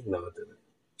Warcraft? PFG? No, it didn't.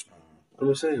 I'm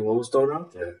just saying, what was thrown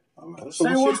out there? What's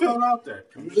thrown out there.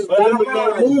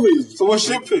 Movies. So what's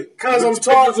your pick? Because I'm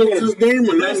talking. Just name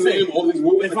it. Let's name all these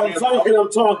movies. If I'm talking,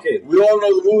 I'm talking. We all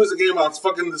know the movies that came out. It's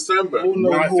fucking December.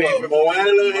 My favorite.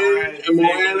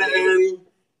 Moana and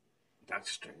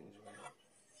Doctor Strange.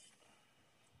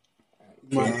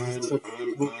 Nah,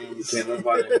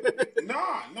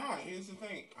 here's the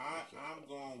thing. I'm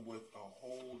going with a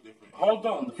whole different. Hold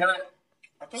on. Can I?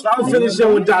 Start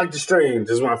finishing with Doctor Strange.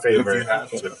 Is my favorite.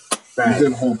 We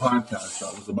did a whole podcast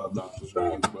that was about Doctor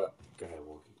Strange. But Go ahead,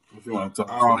 Wookie. if you want to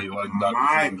talk about like Doctor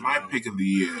Strange, my pick of the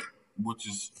year, which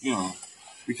is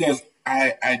because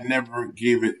I never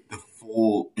gave it the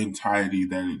full entirety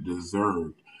that it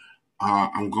deserved.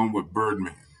 I'm going with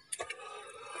Birdman.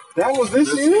 That was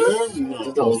this year?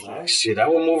 No, shit.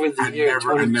 That one movie the year.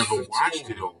 I never watched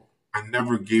it all. I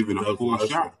never gave it a full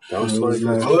shot. That was It's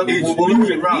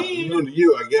new to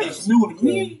you, I guess. It's new to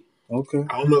me. Okay.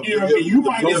 I don't know. You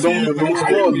might have seen it, but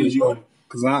I didn't enjoy it.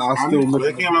 Because I still look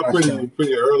It came out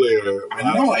pretty earlier.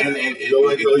 I know, and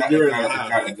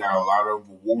it got a lot of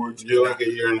awards. You're like a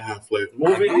year and a half later.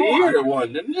 Movie of the year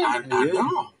one, didn't it?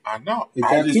 I know. It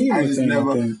got Keenan I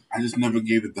thing. just never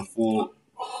gave it the full.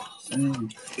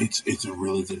 It's a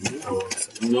really good movie.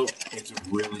 Nope. It's a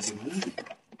really good movie.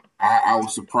 I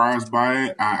was surprised by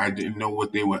it. I didn't know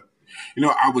what they were.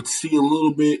 I would see a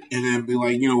little bit and then be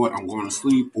like, you know what, I'm going to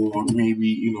sleep, or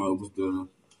maybe it was the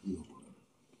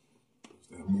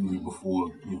that movie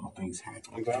before things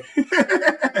happen. Okay.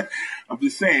 I'm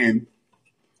just saying.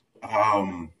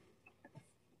 That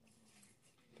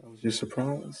was your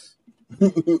surprise?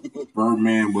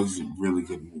 Birdman was a really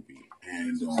good movie,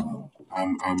 and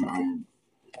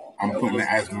I'm putting it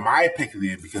as my pick of the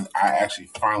year because I actually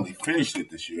finally finished it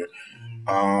this year.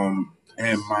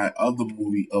 And my other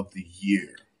movie of the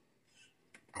year,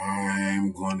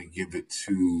 I'm going to give it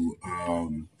to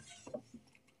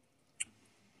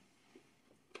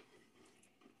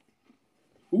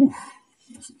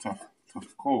that's a tough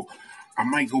call. I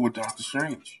might go with Doctor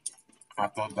Strange. I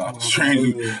thought Doctor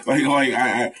Strange,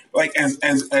 like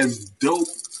as dope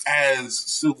as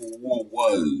Civil War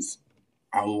was,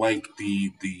 I like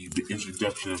the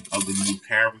introduction of the new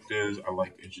characters. I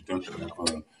like the introduction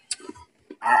of.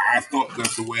 I thought that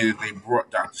the way that they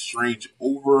brought Doctor Strange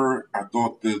over, I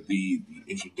thought that the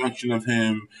introduction of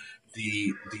him,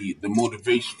 the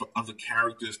motivation for other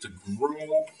characters to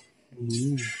grow,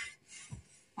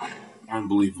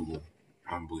 unbelievable.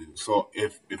 So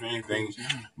if anything,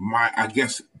 I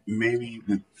guess maybe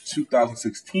the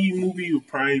 2016 movie would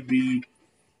probably be,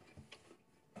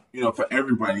 for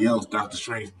everybody else, Doctor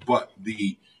Strange, but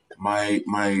my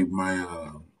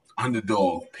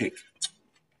underdog pick,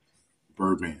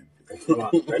 Birdman.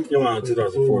 That came out in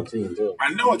 2014 too.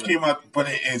 I know it came out, but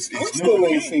it's Still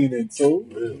ain't seen it, so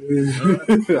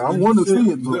I want to see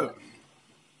it, but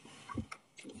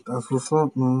that's what's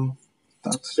up, man.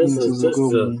 Doctor Strange is a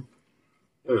good one.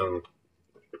 So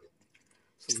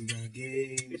we got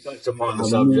games. We touched upon the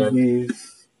subject,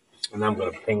 and I'm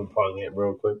gonna ping pong it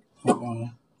real quick.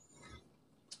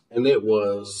 And it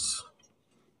was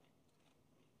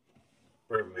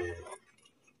Birdman,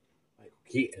 Michael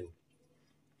Keaton.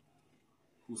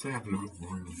 Who's having a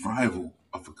revival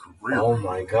of a career? Oh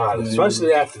my god!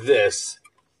 Especially after this,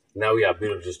 now we got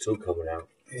Beetlejuice 2 coming out.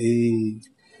 Hey.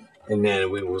 And then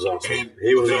he was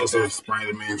also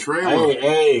Spider-Man trailer.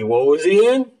 Hey, what was he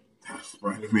in?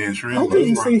 Spider-Man I trailer.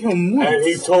 didn't see him once. And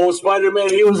he told Spider-Man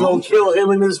he was gonna kill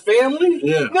him and his family.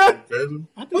 Yeah. I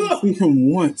didn't see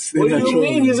him once. What do you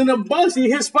mean? He's in a bus. He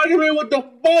hit Spider-Man with the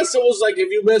bus. It was like, if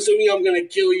you mess with me, I'm gonna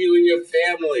kill you and your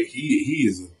family. He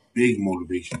is a big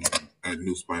motivation at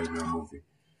new Spider-Man movie.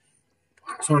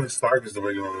 Tony Stark is the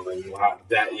regular one. Wow,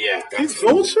 He's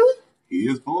Vulture? He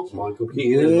is Vulture. Michael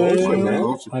Keaton is Vulture, man.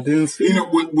 Vulture. I didn't see him.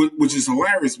 Which is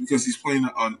hilarious because he's playing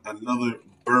another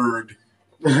bird.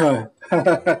 Yeah.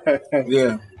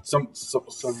 some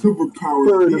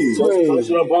Superpower being.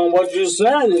 Touching upon what you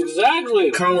said,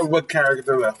 exactly. comic book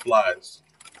character that flies.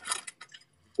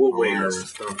 What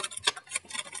ways?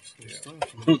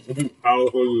 How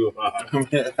you are.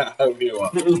 How do you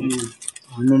want?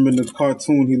 I remember in the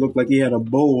cartoon, he looked like he had a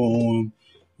bow on.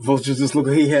 Vulture just looked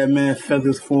like he had man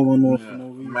feathers falling off. Yeah. For no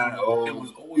reason. Man, It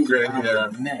was always Great around hair.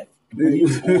 the neck. But he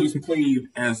was always played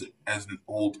as an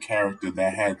old character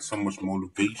that had so much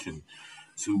motivation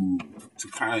to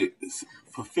kind of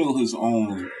fulfill his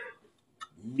own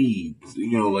needs.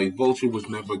 You know, like Vulture was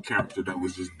never a character that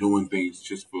was just doing things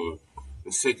just for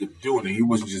the sake of doing it. He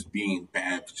wasn't just being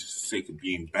bad for just the sake of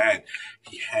being bad.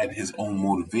 He had his own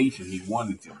motivation. He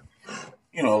wanted to,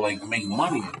 you know, like make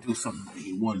money and do something that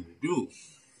he wanted to do.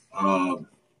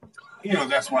 You know,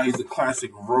 that's why he's a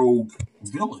classic rogue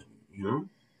villain, you know?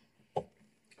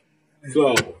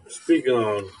 So, speaking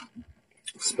on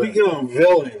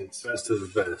villains, best of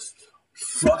the best.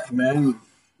 fuck man,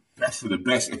 Best of the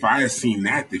best. If I had seen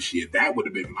that this year, that would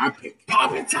have been my pick.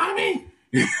 Pop it, Tommy!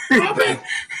 Pop it!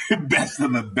 Best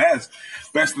of the best.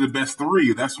 Best of the best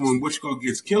 3. That's when Witchco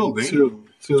gets killed, eh?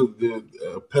 to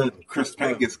the Penn. Chris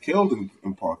Penn gets killed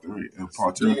in part 3. In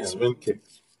part 2. Yeah, spin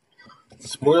kicks.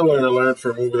 Spoiler alert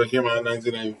for a movie that came out in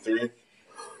 1993.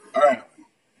 All right.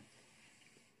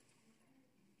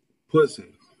 Pussy.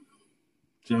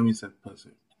 Jamie said pussy.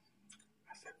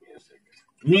 I said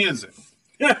music.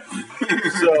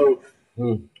 So,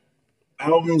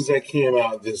 albums that came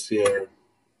out this year.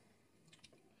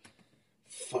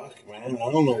 Fuck, man. I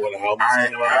don't know what albums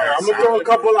came out. I'm gonna throw a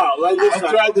couple out. Like I this.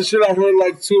 tried the shit I heard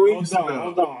like 2 weeks ago.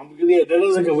 Hold on. Yeah, that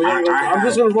doesn't go. I'm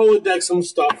just gonna roll deck some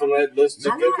stuff and let's just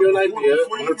give you an idea.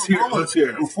 Let's hear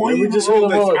it. Before Let you me just roll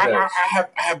hold on this, with I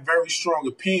that. have very strong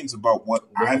opinions about what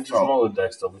I Just felt. roll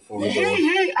deck stuff before we go.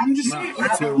 Hey, I'm just saying.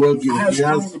 Let's hear I Wilkie. have He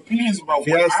has- strong opinions about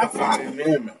He what has I something felt. to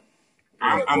him.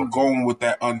 I'm going with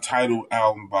that Untitled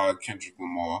album by Kendrick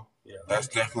Lamar. Yeah. That's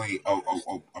definitely a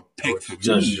pick for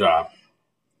Just me. drop.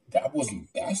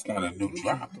 That's not a new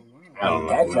drop. I don't know.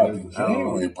 That dropped in I don't know.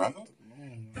 January, brother.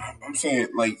 I'm saying,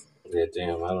 like, Yeah,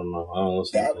 damn. I don't know. I don't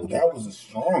listen to that was a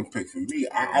strong pick for me.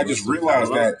 I just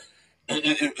realized that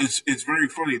it's very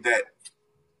funny that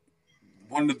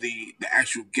one of the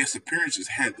actual guest appearances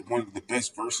had one of the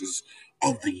best verses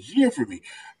of the year for me.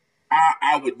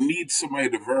 I would need somebody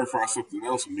to verify something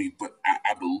else with me, but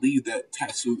I believe that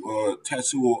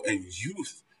Tatsuo and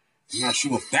Youth. I'm not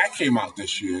sure if that came out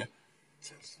this year.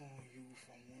 Tatsuo and Youth,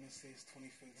 I want to say it's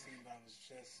 2015, but I was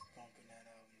just bumping that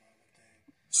album the other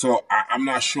day. So I'm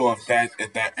not sure if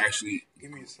that actually.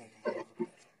 Give me a second.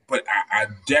 But I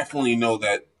definitely know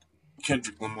that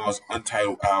Kendrick Lamar's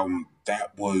Untitled album,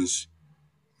 that was,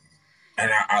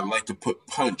 and I like to put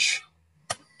Punch.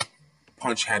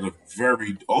 Punch had a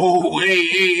very,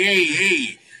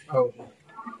 hey. Oh,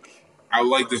 I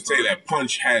like to say that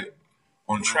Punch had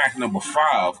on track number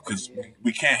 5, because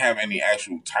we can't have any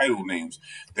actual title names.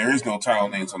 There is no title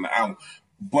names on the album.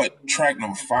 But track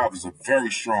number 5 is a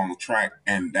very strong track,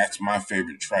 and that's my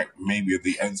favorite track, maybe of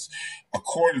the ends.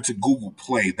 According to Google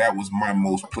Play, that was my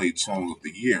most played song of the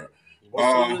year. What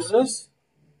song is this?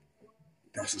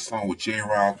 That's a song with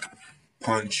J-Rock,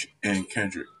 Punch, and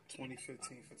Kendrick.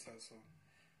 2015 for Tatsuo.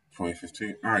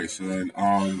 2015. All right, so then,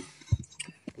 and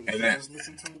then, Just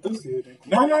listen to it this year. Then.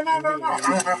 no.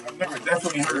 I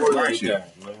definitely heard it last year.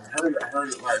 I heard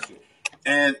it last year.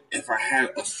 And if I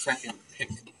had a second pick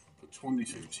for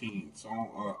 2015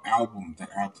 song album that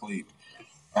I played,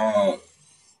 I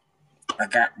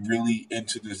got really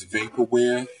into this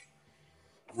vaporware,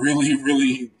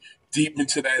 really deep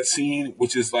into that scene,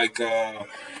 which is like,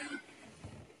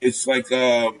 it's like,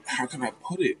 how can I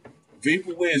put it?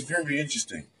 Vaporware is very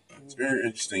interesting. It's very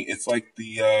interesting. It's like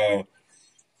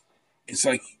it's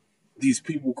like these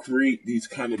people create these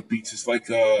kind of beats. It's like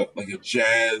a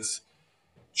jazz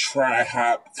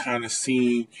tri-hop kind of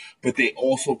scene, but they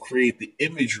also create the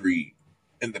imagery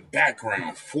in the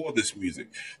background for this music.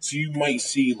 So you might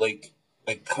see like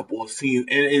a couple of scenes,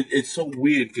 and it's so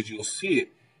weird because you'll see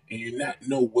it and you not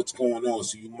know what's going on.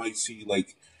 So you might see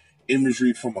like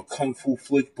imagery from a kung fu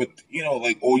flick, but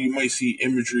or you might see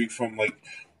imagery from like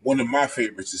one of my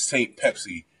favorites is Saint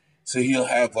Pepsi. So he'll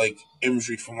have like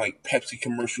imagery from like Pepsi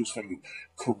commercials from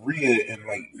Korea in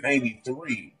like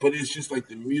 '93, but it's just like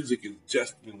the music is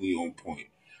just really on point.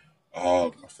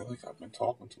 I feel like I've been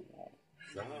talking too long.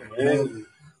 Nah, man.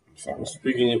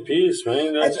 Speaking in peace,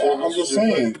 man. I'm just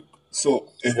saying. So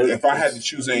if I had to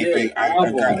choose anything,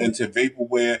 I got into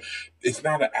vaporware. It's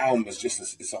not an album;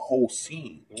 it's a whole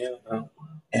scene. Yeah.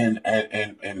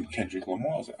 And Kendrick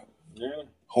Lamar's album. Yeah.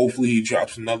 Hopefully he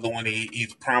drops another one.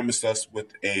 He's promised us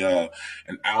with an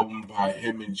album by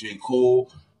him and J. Cole.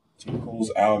 J.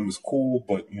 Cole's album is cool,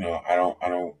 but I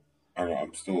don't.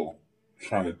 I'm still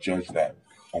trying to judge that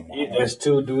on my own. There's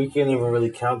two. We can't even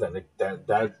really count that.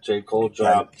 That J. Cole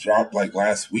dropped like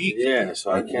last week. Yeah,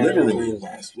 so I can't literally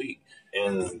last week.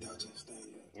 And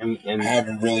I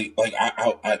haven't really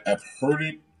I've heard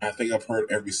it. I think I've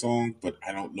heard every song, but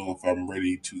I don't know if I'm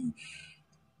ready to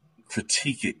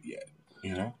critique it yet.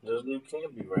 You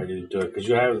can't be ready to do it because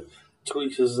you have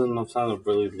tweaks isn't enough time to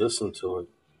really listen to it.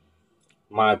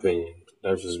 My opinion.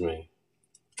 That's just me.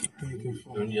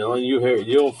 You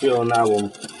don't feel an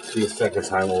album the second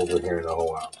time over hearing the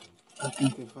whole album. I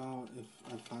think if I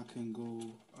can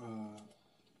go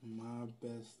my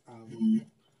best album,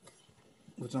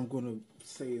 which I'm gonna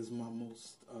say is my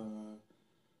most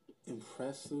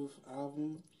impressive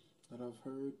album that I've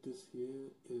heard this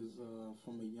year, is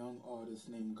from a young artist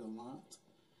named Gallant.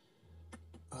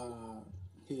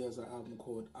 He has an album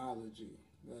called Ology.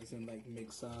 That's in like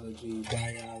mixology,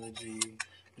 biology,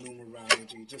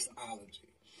 numerology, just ology.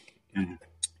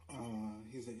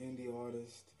 He's an indie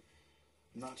artist.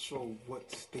 Not sure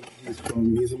what state he's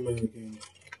from. He's American.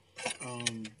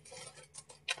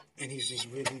 And he's just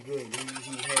really good.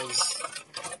 He has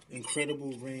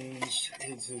incredible range.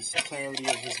 His clarity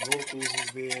of his vocals is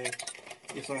there.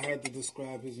 If I had to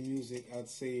describe his music, I'd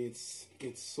say it's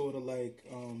sort of like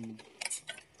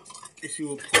if you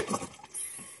would put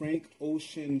Frank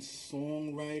Ocean's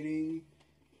songwriting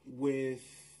with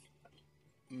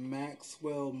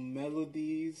Maxwell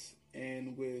melodies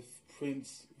and with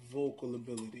Prince vocal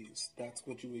abilities. That's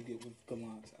what you would get with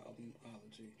Gallant's album,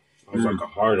 Ology. It's like a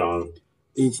hard on.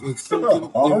 It's something.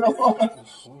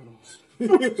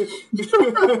 Repeat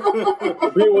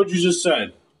what you just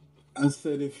said. I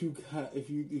said if you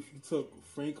took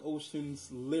Frank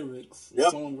Ocean's lyrics,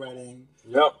 songwriting,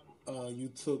 you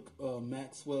took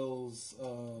Maxwell's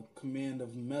command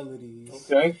of melodies,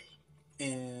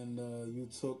 and you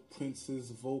took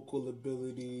Prince's vocal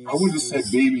abilities. I would have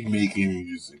said baby making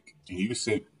music, and you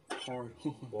said hard.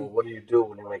 Well, what do you do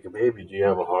when you make a baby? Do you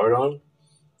have a hard on?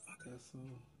 I guess so.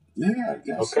 Yeah, I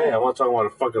guess. Okay, I'm not talking about a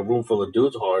fucking room full of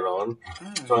dudes hard on.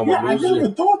 I'm talking about music. I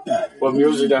never thought that. But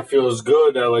music that feels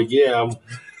good, that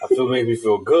make me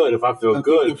feel good. If I feel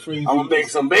good, I'm gonna make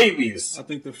some babies. I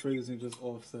think the phrasing just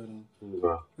offset him.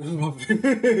 But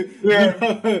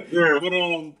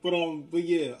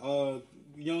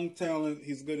young talent.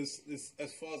 He's good as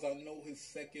far as I know. His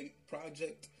second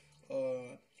project,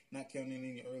 not counting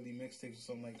any early mixtapes or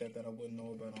something like that I wouldn't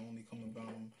know about. I only come about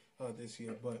him this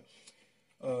year, but.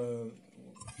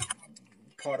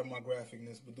 Part of my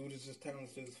graphicness, but dude is just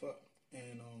talented as fuck.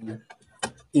 And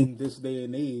in this day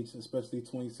and age, especially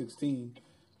 2016,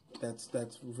 that's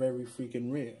very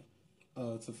freaking rare.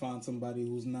 To find somebody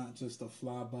who's not just a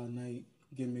fly by night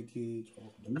gimmicky,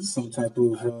 some type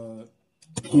of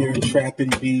pure trap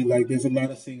and B. Like there's a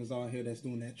lot of singers out here that's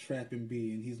doing that trap and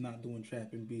B, and he's not doing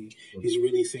trap and B. He's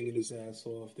really singing his ass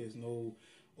off. There's no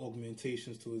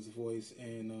augmentations to his voice,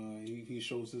 and he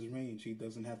shows his range. He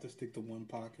doesn't have to stick to one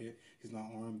pocket. He's not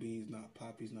R&B, he's not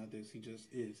pop, he's not this. He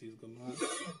just is. He's Gallant.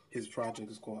 His project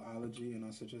is called Ology, and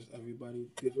I suggest everybody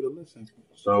give it a listen.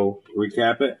 So,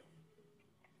 recap it.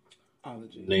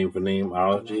 Ology. Name for name,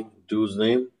 Ology. Dude's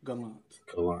name? Gallant.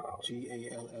 Gallant.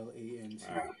 Gallant.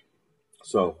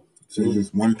 So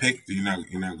just one pick? You're not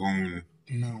going...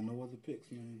 No other picks,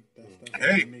 man.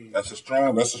 That's a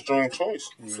strong choice.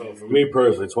 Yeah. So for me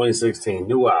personally, 2016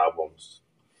 new albums.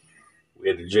 We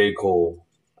had the J. Cole.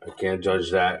 I can't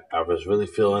judge that. I was really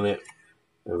feeling it.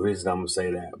 The reason I'm gonna say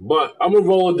that, but I'm gonna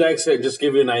roll a Rolodex and just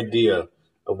give you an idea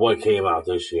of what came out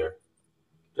this year,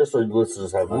 just so the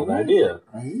listeners have an idea.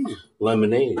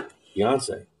 Lemonade,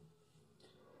 Beyonce,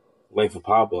 Life of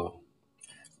Pablo.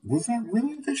 Was that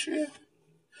really this year?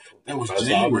 That was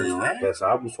January, right? Best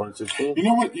album 2016. You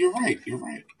know what? You're right.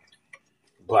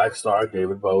 Black Star,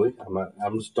 David Bowie.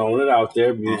 I'm just throwing it out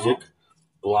there. Music,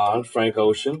 Blonde, Frank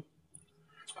Ocean.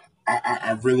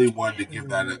 I really wanted to give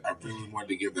that. A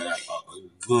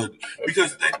good,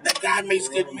 because that guy makes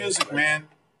good music, man.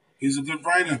 He's a good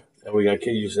writer. And we got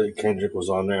you said Kendrick was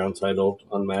on there, Untitled,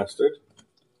 Unmastered.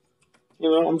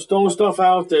 I'm just throwing stuff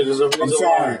out there.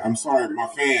 I'm sorry, my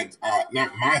fans.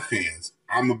 Not my fans.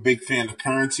 I'm a big fan of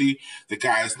Currency. The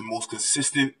guy is the most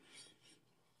consistent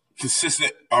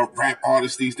rap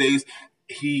artist these days.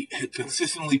 He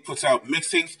consistently puts out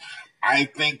mixtapes. I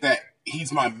think that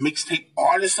he's my mixtape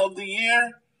artist of the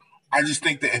year. I just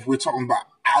think that if we're talking about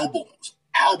albums,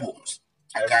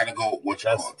 I gotta go with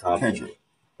Kendrick.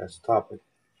 That's the topic.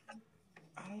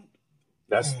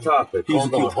 That's the topic.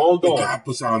 Hold on. The guy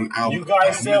puts out an album. You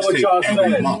guys said what y'all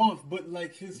said. But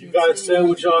like you guys said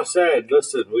what y'all said.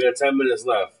 Listen, we got 10 minutes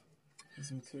left.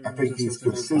 I think he's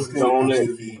consistent. Don't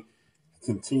it? He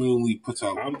continually puts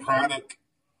out product.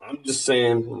 I'm just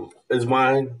saying, it's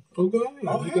mine. Okay.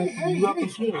 I'm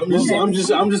just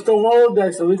the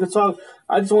Rolodex, and we can talk.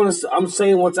 I just want to. I'm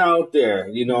saying what's out there.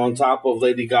 You know, on top of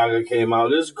Lady Gaga came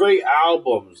out. There's great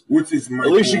albums. Which is my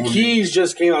Alicia Keys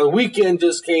just came out. The Weeknd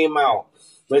just came out.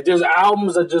 Like there's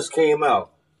albums that just came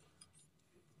out.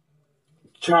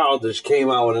 Childish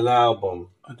came out with an album.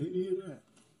 I didn't hear that.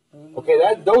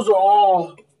 Okay, those are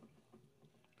all.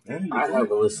 I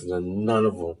haven't listened to none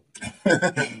of them.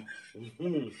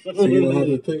 So you don't have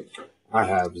to pick. I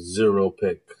have zero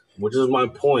pick, which is my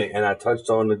point. And I touched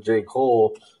on the J.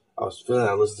 Cole. I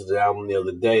listened to the album the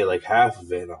other day, like half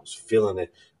of it, and I was feeling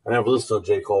it. I never listened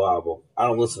to a J. Cole album. I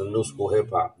don't listen to new school hip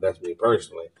hop. That's me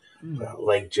personally. But I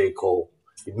like J. Cole.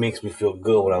 It makes me feel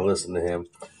good when I listen to him,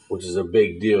 which is a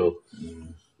big deal.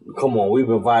 Come on, we've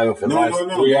been vibing for the last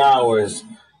 3 hours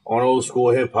on old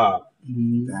school hip hop.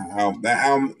 That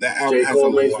album J. has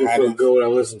Cole makes me feel good when I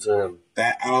listen to him.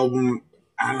 That album,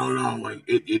 I don't know, like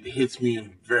it hits me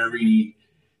in very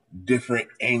different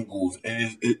angles,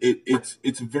 and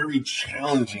it's a very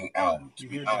challenging album. You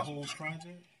hear the whole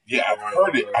project? Yeah, I've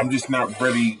heard it. I'm just not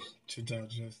ready To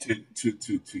digest.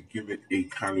 to give it a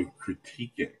kind of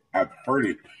critique yet. I've heard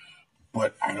it,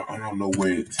 but I don't know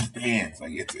where it stands.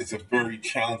 Like it's a very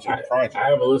challenging project. I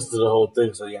haven't listened to the whole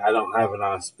thing, so yeah, I don't have an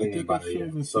honest opinion about it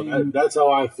yet. So that's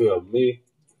how I feel. Me,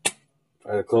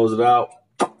 trying to close it out.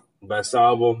 Best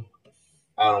album,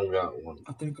 I don't got one.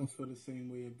 I think I feel the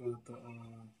same way about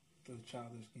the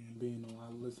Childish Gambino. I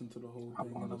listened to the whole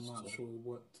thing and I'm not sure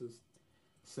what to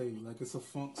say. Like it's a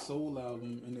funk soul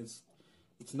album and it's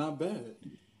not bad,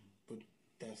 but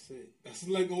that's it. That's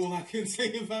like all I can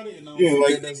say about it. And I'm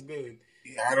like that's good.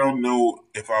 I don't know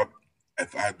if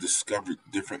I've discovered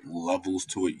different levels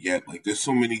to it yet. Like there's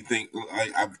so many things.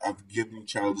 I've given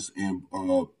Childish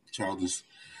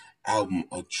album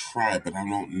a try, but I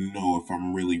don't know if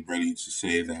I'm really ready to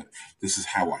say that this is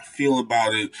how I feel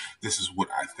about it. This is what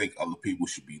I think other people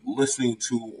should be listening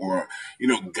to, or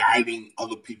guiding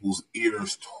other people's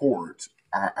ears towards.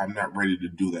 I'm not ready to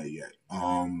do that yet.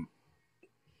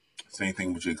 Same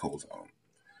thing with J. Cole's album,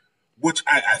 which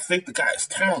I think the guy is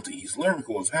talented. He's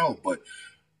lyrical as hell, but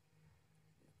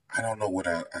I don't know what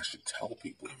I should tell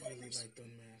people. I really like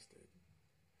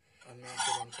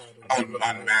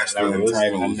Unmastered Untitled.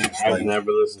 I've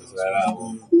never listened to that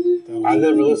album. I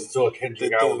never listened to a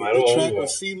Kendrick album at all. The track with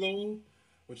CeeLo,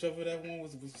 whichever that one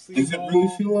was CeeLo. Is it really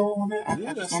CeeLo on that?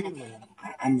 Yeah, that's CeeLo.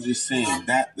 I'm just saying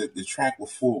that the track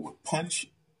before with Punch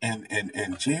and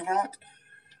J Rock.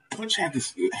 Punch had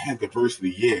the verse of the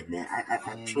year, man.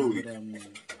 I truly.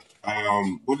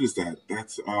 What is that?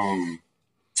 That's the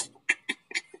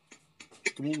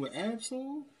one with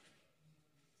Ab-Soul.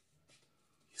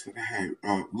 He said I had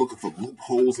looking for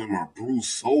loopholes in my bruised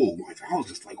soul. Like I was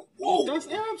just like, whoa. That's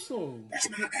Ab-Soul. That's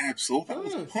not Ab-Soul. That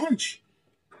was Yes. Punch.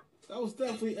 That was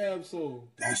definitely Ab-Soul.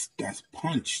 That's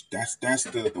Punch. That's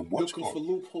the what's Looking for called.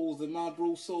 loopholes in my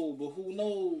bruised soul, but who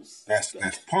knows? That's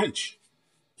Punch.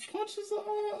 Punch is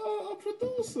a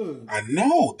producer. I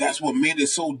know. That's what made it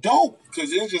so dope.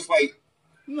 Because it's just like,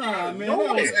 Nah, man, No,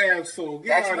 that was man. Ab-Soul. Get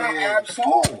that's out not of here.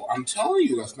 Ab-Soul. I'm telling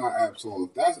you, that's not Ab-Soul.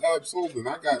 If that's Ab-Soul, then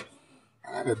I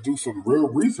gotta do some real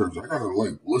research. I gotta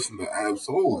listen to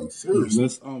Ab-Soul. Seriously.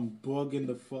 Unless I'm bugging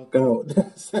the fuck out.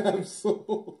 That's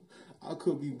Ab-Soul. I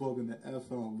could be bugging the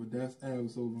F out, but that's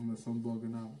Ab-Soul unless I'm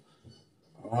bugging out.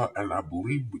 And I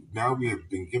believe now we have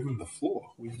been given the floor.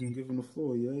 We've been given the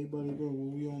floor. Yeah, everybody go. Well,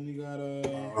 we only got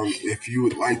If you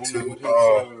would like to,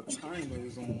 timer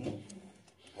is on.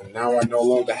 and now I no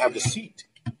longer have a seat.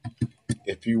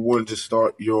 If you wanted to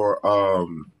start your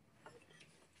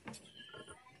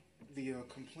The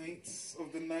complaints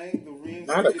of the night, the rings.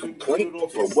 not a complaint,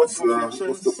 but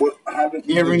how did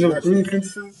we Airing of address it?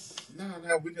 grievances.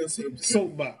 No, we didn't say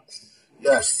Soapbox.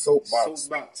 yes, soapbox.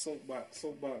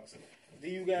 Soapbox. Do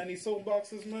you got any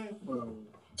soapboxes, man?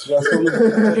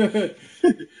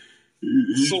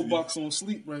 Soapbox on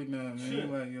sleep right now, man. You're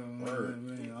like, yo,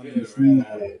 man, I need sleep.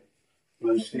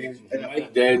 Mike's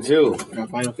dead too.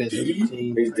 Final Fantasy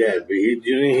 15. He's dead, but you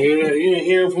didn't hear that? You didn't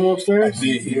hear him from I upstairs?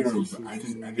 did hear him. I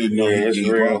didn't know Yeah, it's he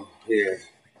gave real. up. Yeah.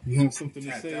 You have something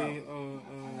to say?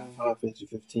 Final Fantasy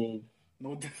 15.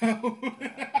 No doubt.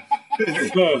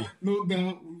 No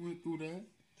doubt. We went through that.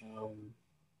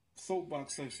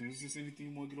 Soapbox section. Is this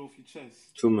anything you want to get off your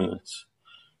chest? 2 minutes.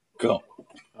 Go.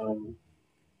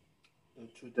 The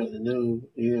 2000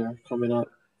 year coming up.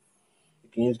 The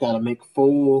game's got to make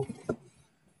full.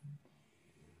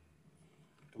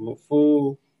 When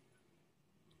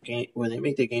they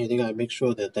make the games, they got to make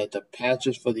sure that the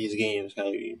patches for these games got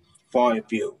to be far and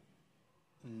few.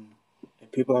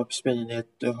 and people are spending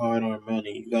their hard-earned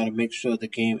money, you got to make sure the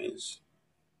game is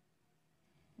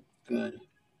good.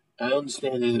 I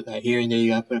understand that like, here and there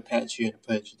you got to put a patch here and a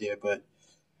patch there, but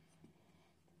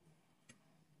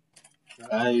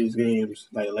a lot of these games,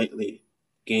 like lately,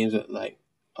 games are like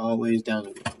always down the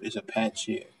road. There's a patch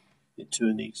here. In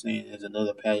 2 weeks, there's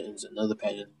another patch, there's another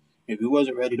patch. If you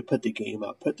wasn't ready to put the game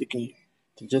out, put the game.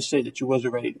 To just say that you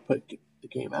wasn't ready to put the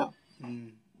game out.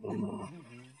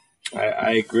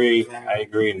 I agree. I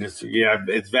agree. And it's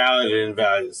valid and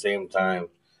invalid at the same time.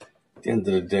 At the end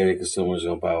of the day, the consumer's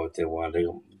going to buy what they want.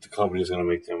 The company's going to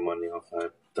make their money off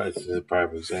that. That's just a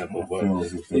prime example. But,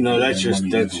 that's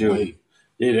you.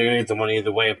 Yeah, they're going to get the money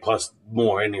either way, plus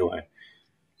more anyway.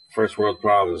 First world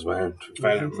problems, man.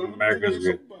 America's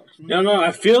good. No,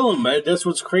 I feel him, man. That's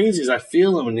what's crazy is I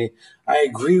feel him, and I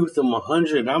agree with him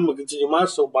 100. I'm going to continue my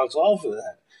soapbox off of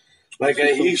that. Like,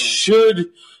 he should.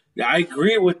 I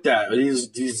agree with that.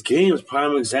 These games,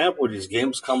 prime example, these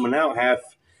games coming out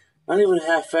not even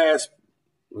half-ass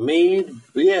made.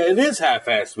 But yeah, it is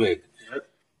half-ass made.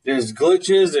 There's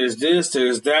glitches, there's this,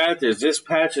 there's that, there's this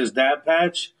patch, there's that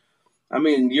patch. I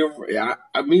mean,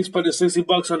 I mean, spending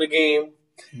 $60 on the game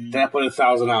that I put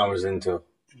 1,000 hours into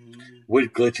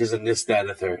with glitches and this, that, and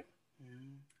the third.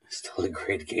 It's still a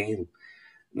great game,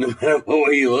 no matter what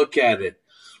way you look at it.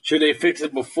 Should they fix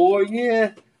it before?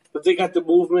 Yeah, but they got the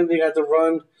movement, they got the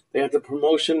run, they got the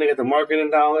promotion, they got the marketing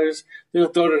dollars. They're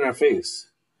gonna throw it in our face.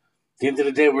 At the end of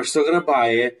the day, we're still gonna buy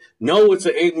it.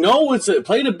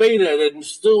 Play the beta and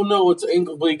still know it's an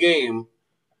incomplete game,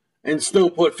 and still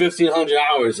put 1,500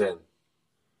 hours in.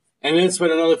 And then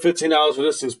spend another $15 for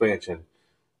this expansion.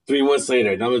 3 months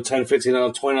later, another $10,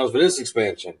 $15, $20 for this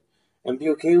expansion. And be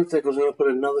okay with it because we're going to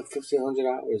put another 1,500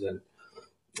 hours in.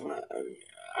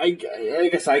 I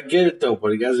guess I get it, though.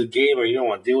 But as a gamer, you don't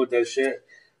want to deal with that shit.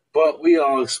 But we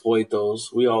all exploit those.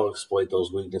 We all exploit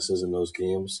those weaknesses in those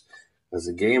games. As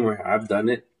a gamer, I've done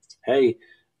it. Hey,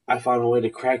 I found a way to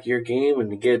crack your game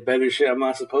and to get better shit I'm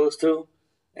not supposed to.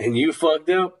 And you fucked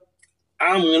up.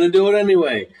 I'm going to do it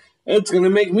anyway. It's going to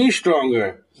make me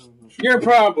stronger. Your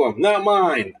problem, not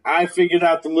mine. I figured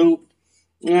out the loop.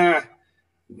 Yeah.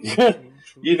 I'm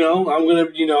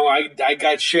going to, I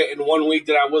got shit in 1 week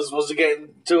that I was supposed to get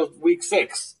until week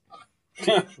 6.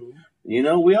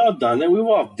 We all done it. We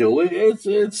all do it.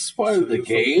 It's part of the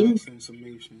game.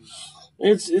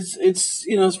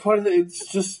 It's part of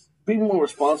it's just being more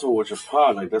responsible with your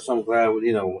product. That's what I'm glad with,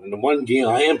 in the one game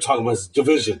I am talking about is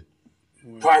Division.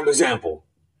 Prime example.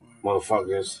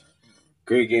 Motherfuckers.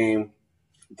 Great game.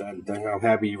 I'm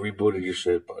happy you rebooted your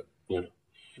shit, but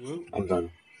I'm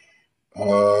done.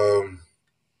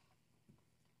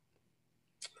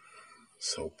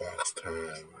 Soapbox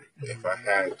time. If I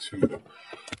had to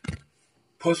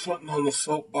put something on the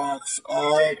soapbox,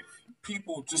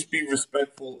 people just be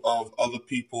respectful of other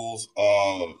people's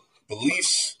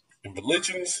beliefs and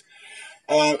religions.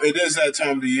 It is that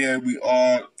time of the year. We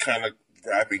are kind of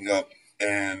wrapping up,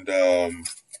 and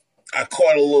I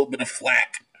caught a little bit of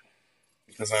flack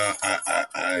because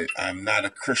I'm not a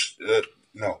Christian.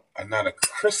 I'm not a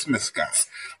Christmas guy.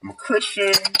 I'm a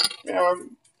Christian,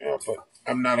 but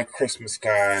I'm not a Christmas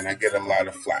guy, and I get a lot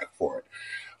of flack for it.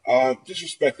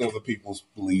 Disrespect other people's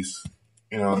beliefs.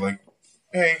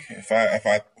 Hey, if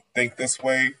I think this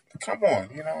way, come on,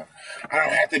 I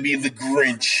don't have to be the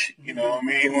Grinch, you know what I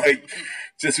mean? Like,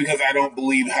 just because I don't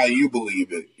believe how you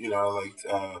believe it,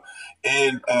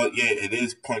 it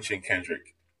is Punch and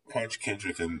Kendrick. Punch,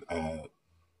 Kendrick, and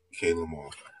K. Lamar.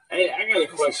 Hey, I got a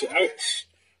question.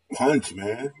 Punch,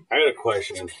 man. I got a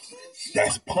question.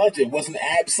 That's Punch. It wasn't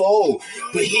Ab-Soul.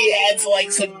 But he had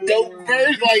like some dope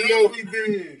verse. Like,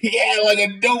 he had like a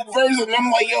dope verse. And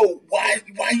I'm like,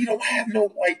 why you don't have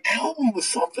no like album or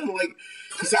something? Like,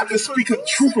 because I can speak of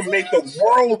truth and make the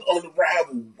world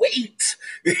unravel. Wait.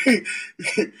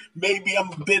 Maybe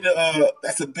I'm a bit,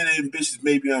 that's a bit ambitious.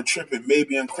 Maybe I'm tripping.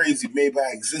 Maybe I'm crazy. Maybe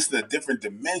I exist in a different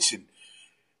dimension.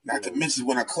 Not to mention,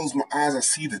 when I close my eyes, I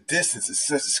see the distance. It's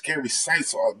such a scary sight,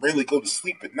 so I rarely go to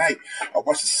sleep at night. I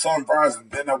watch the sun rise,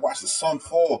 and then I watch the sun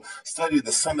fall. Study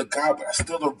the Son of God, but I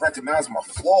still don't recognize my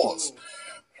flaws.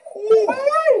 Ooh.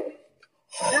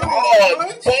 Hard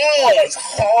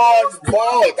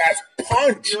balls. That's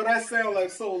Punch. That sound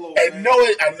like Solo. I know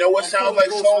it sounds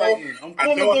like Solo. I'm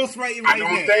pulling Ghostwriting right now.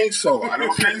 I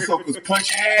don't think so. Because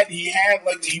Punch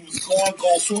he was going to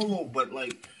go solo, but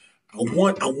like. I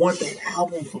want that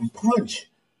album from Punch.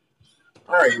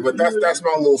 All right, but that's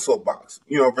my little soapbox.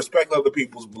 Respect other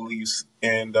people's beliefs,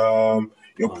 and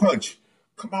Punch,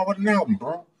 come out with an album,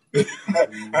 bro.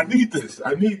 I need this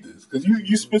because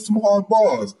you spit some hard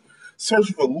bars.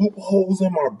 searching for loopholes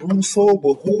in my brew soul,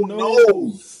 but who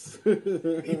knows?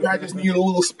 Maybe I just need a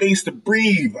little space to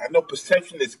breathe. I know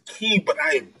perception is key, but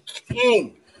I am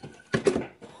king.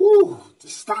 Whew,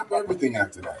 just stop everything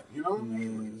after that, you know?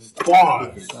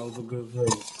 Bars. That was a good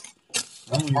verse.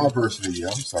 That's my verse of the year.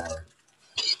 I'm sorry.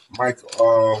 Mike, I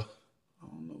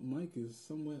don't know. Mike is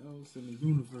somewhere else in the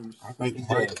universe. I think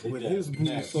Mike. With his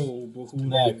blue soul, but who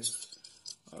Next.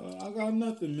 I got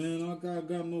nothing, man. I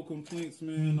got no complaints,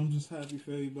 man. I'm just happy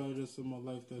for everybody that's in my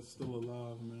life that's still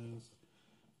alive, man. It's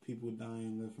people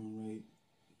dying left and right,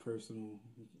 personal,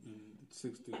 and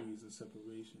 6 degrees of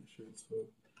separation. Shit. So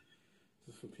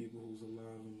just for people who's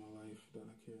alive in my life that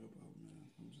I care about,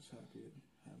 man. I'm just happy to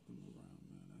have them around,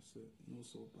 man. That's it. No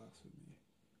soapbox for me.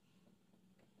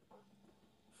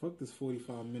 Fuck this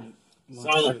 45-minute.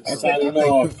 Signing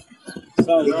off.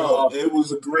 Yo, it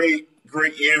was a great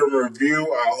year in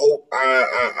review. I hope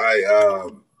I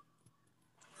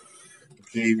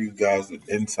gave you guys an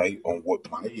insight on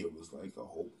what my year was like. I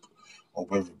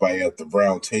hope everybody at the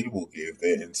round table gave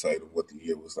their insight on what the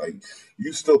year was like.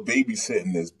 You still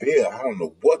babysitting this beer. I don't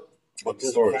know what the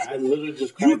story is. I literally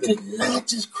just You cracked did not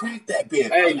just crack that beer.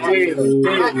 Hey, Dave.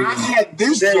 I had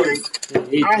this drink.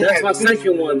 That's my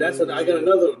second one. I got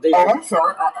another. Oh, I'm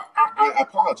sorry. I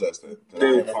apologize then.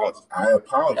 I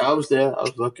apologize. I was there. I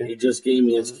was looking. He just gave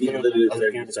me his key literally I was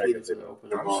 30 getting seconds to ago.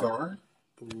 I'm sorry.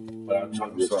 But I'm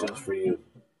talking this just for you.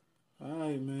 All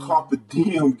right, man. Carpe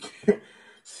diem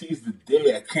sees the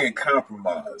day. I can't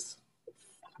compromise.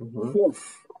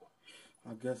 Oof.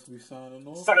 I guess we signing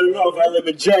off. Signing off,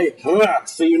 Element J.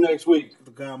 See you next week. The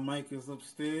guy Mike is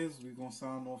upstairs. We're going to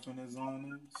sign off in his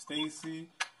honor. Stacy,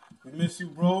 we miss you,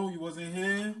 bro. You wasn't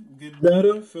here. Get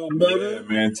better. Feel better. Yeah,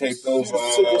 man. Take those.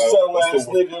 Ass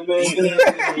nigga,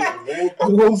 man.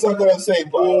 What was I going to say,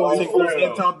 bro? Take those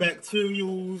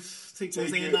antibacterials. Take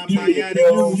those You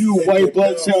antibiotics. white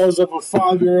blood cells of a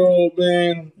 5-year-old,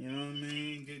 man. You know what I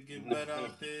mean? Get better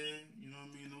out there. You know what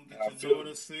I mean? Don't get your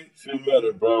daughter sick. Feel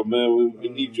better, bro, man. We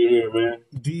need you here, man.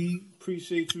 D,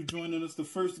 appreciate you joining us. The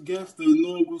first guest, the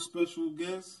inaugural special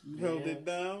guest. You held it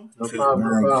down. No This problem.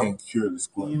 world can't cure this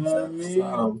You know what I mean?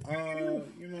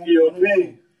 You know,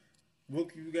 P.O.P.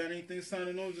 Book, you got anything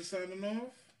signing off? Just signing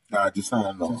off? Nah, just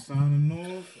signing Just off. signing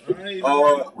off. All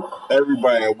right.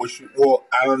 Everybody, I wish you. Well,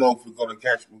 I don't know if we're gonna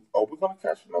catch. Oh, we're gonna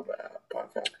catch another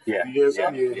podcast. Yeah. Yes,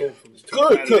 Yeah.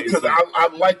 Good, because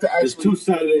I'd like to There's actually. 2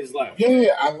 Saturdays left.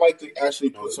 Yeah, I'd like to actually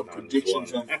put some it's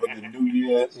predictions one. in for the new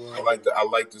year. I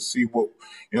like to see what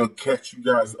catch you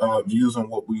guys' views on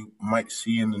what we might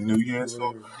see in the new year.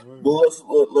 So,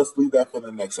 but let's leave that for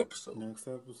the next episode. Next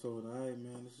episode. All right,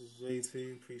 man. This is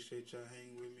JT. Appreciate y'all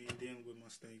hanging with me and dealing with my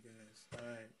stay guys. All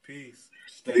right. Peace.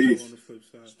 Peace. On the flip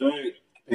side. Stay.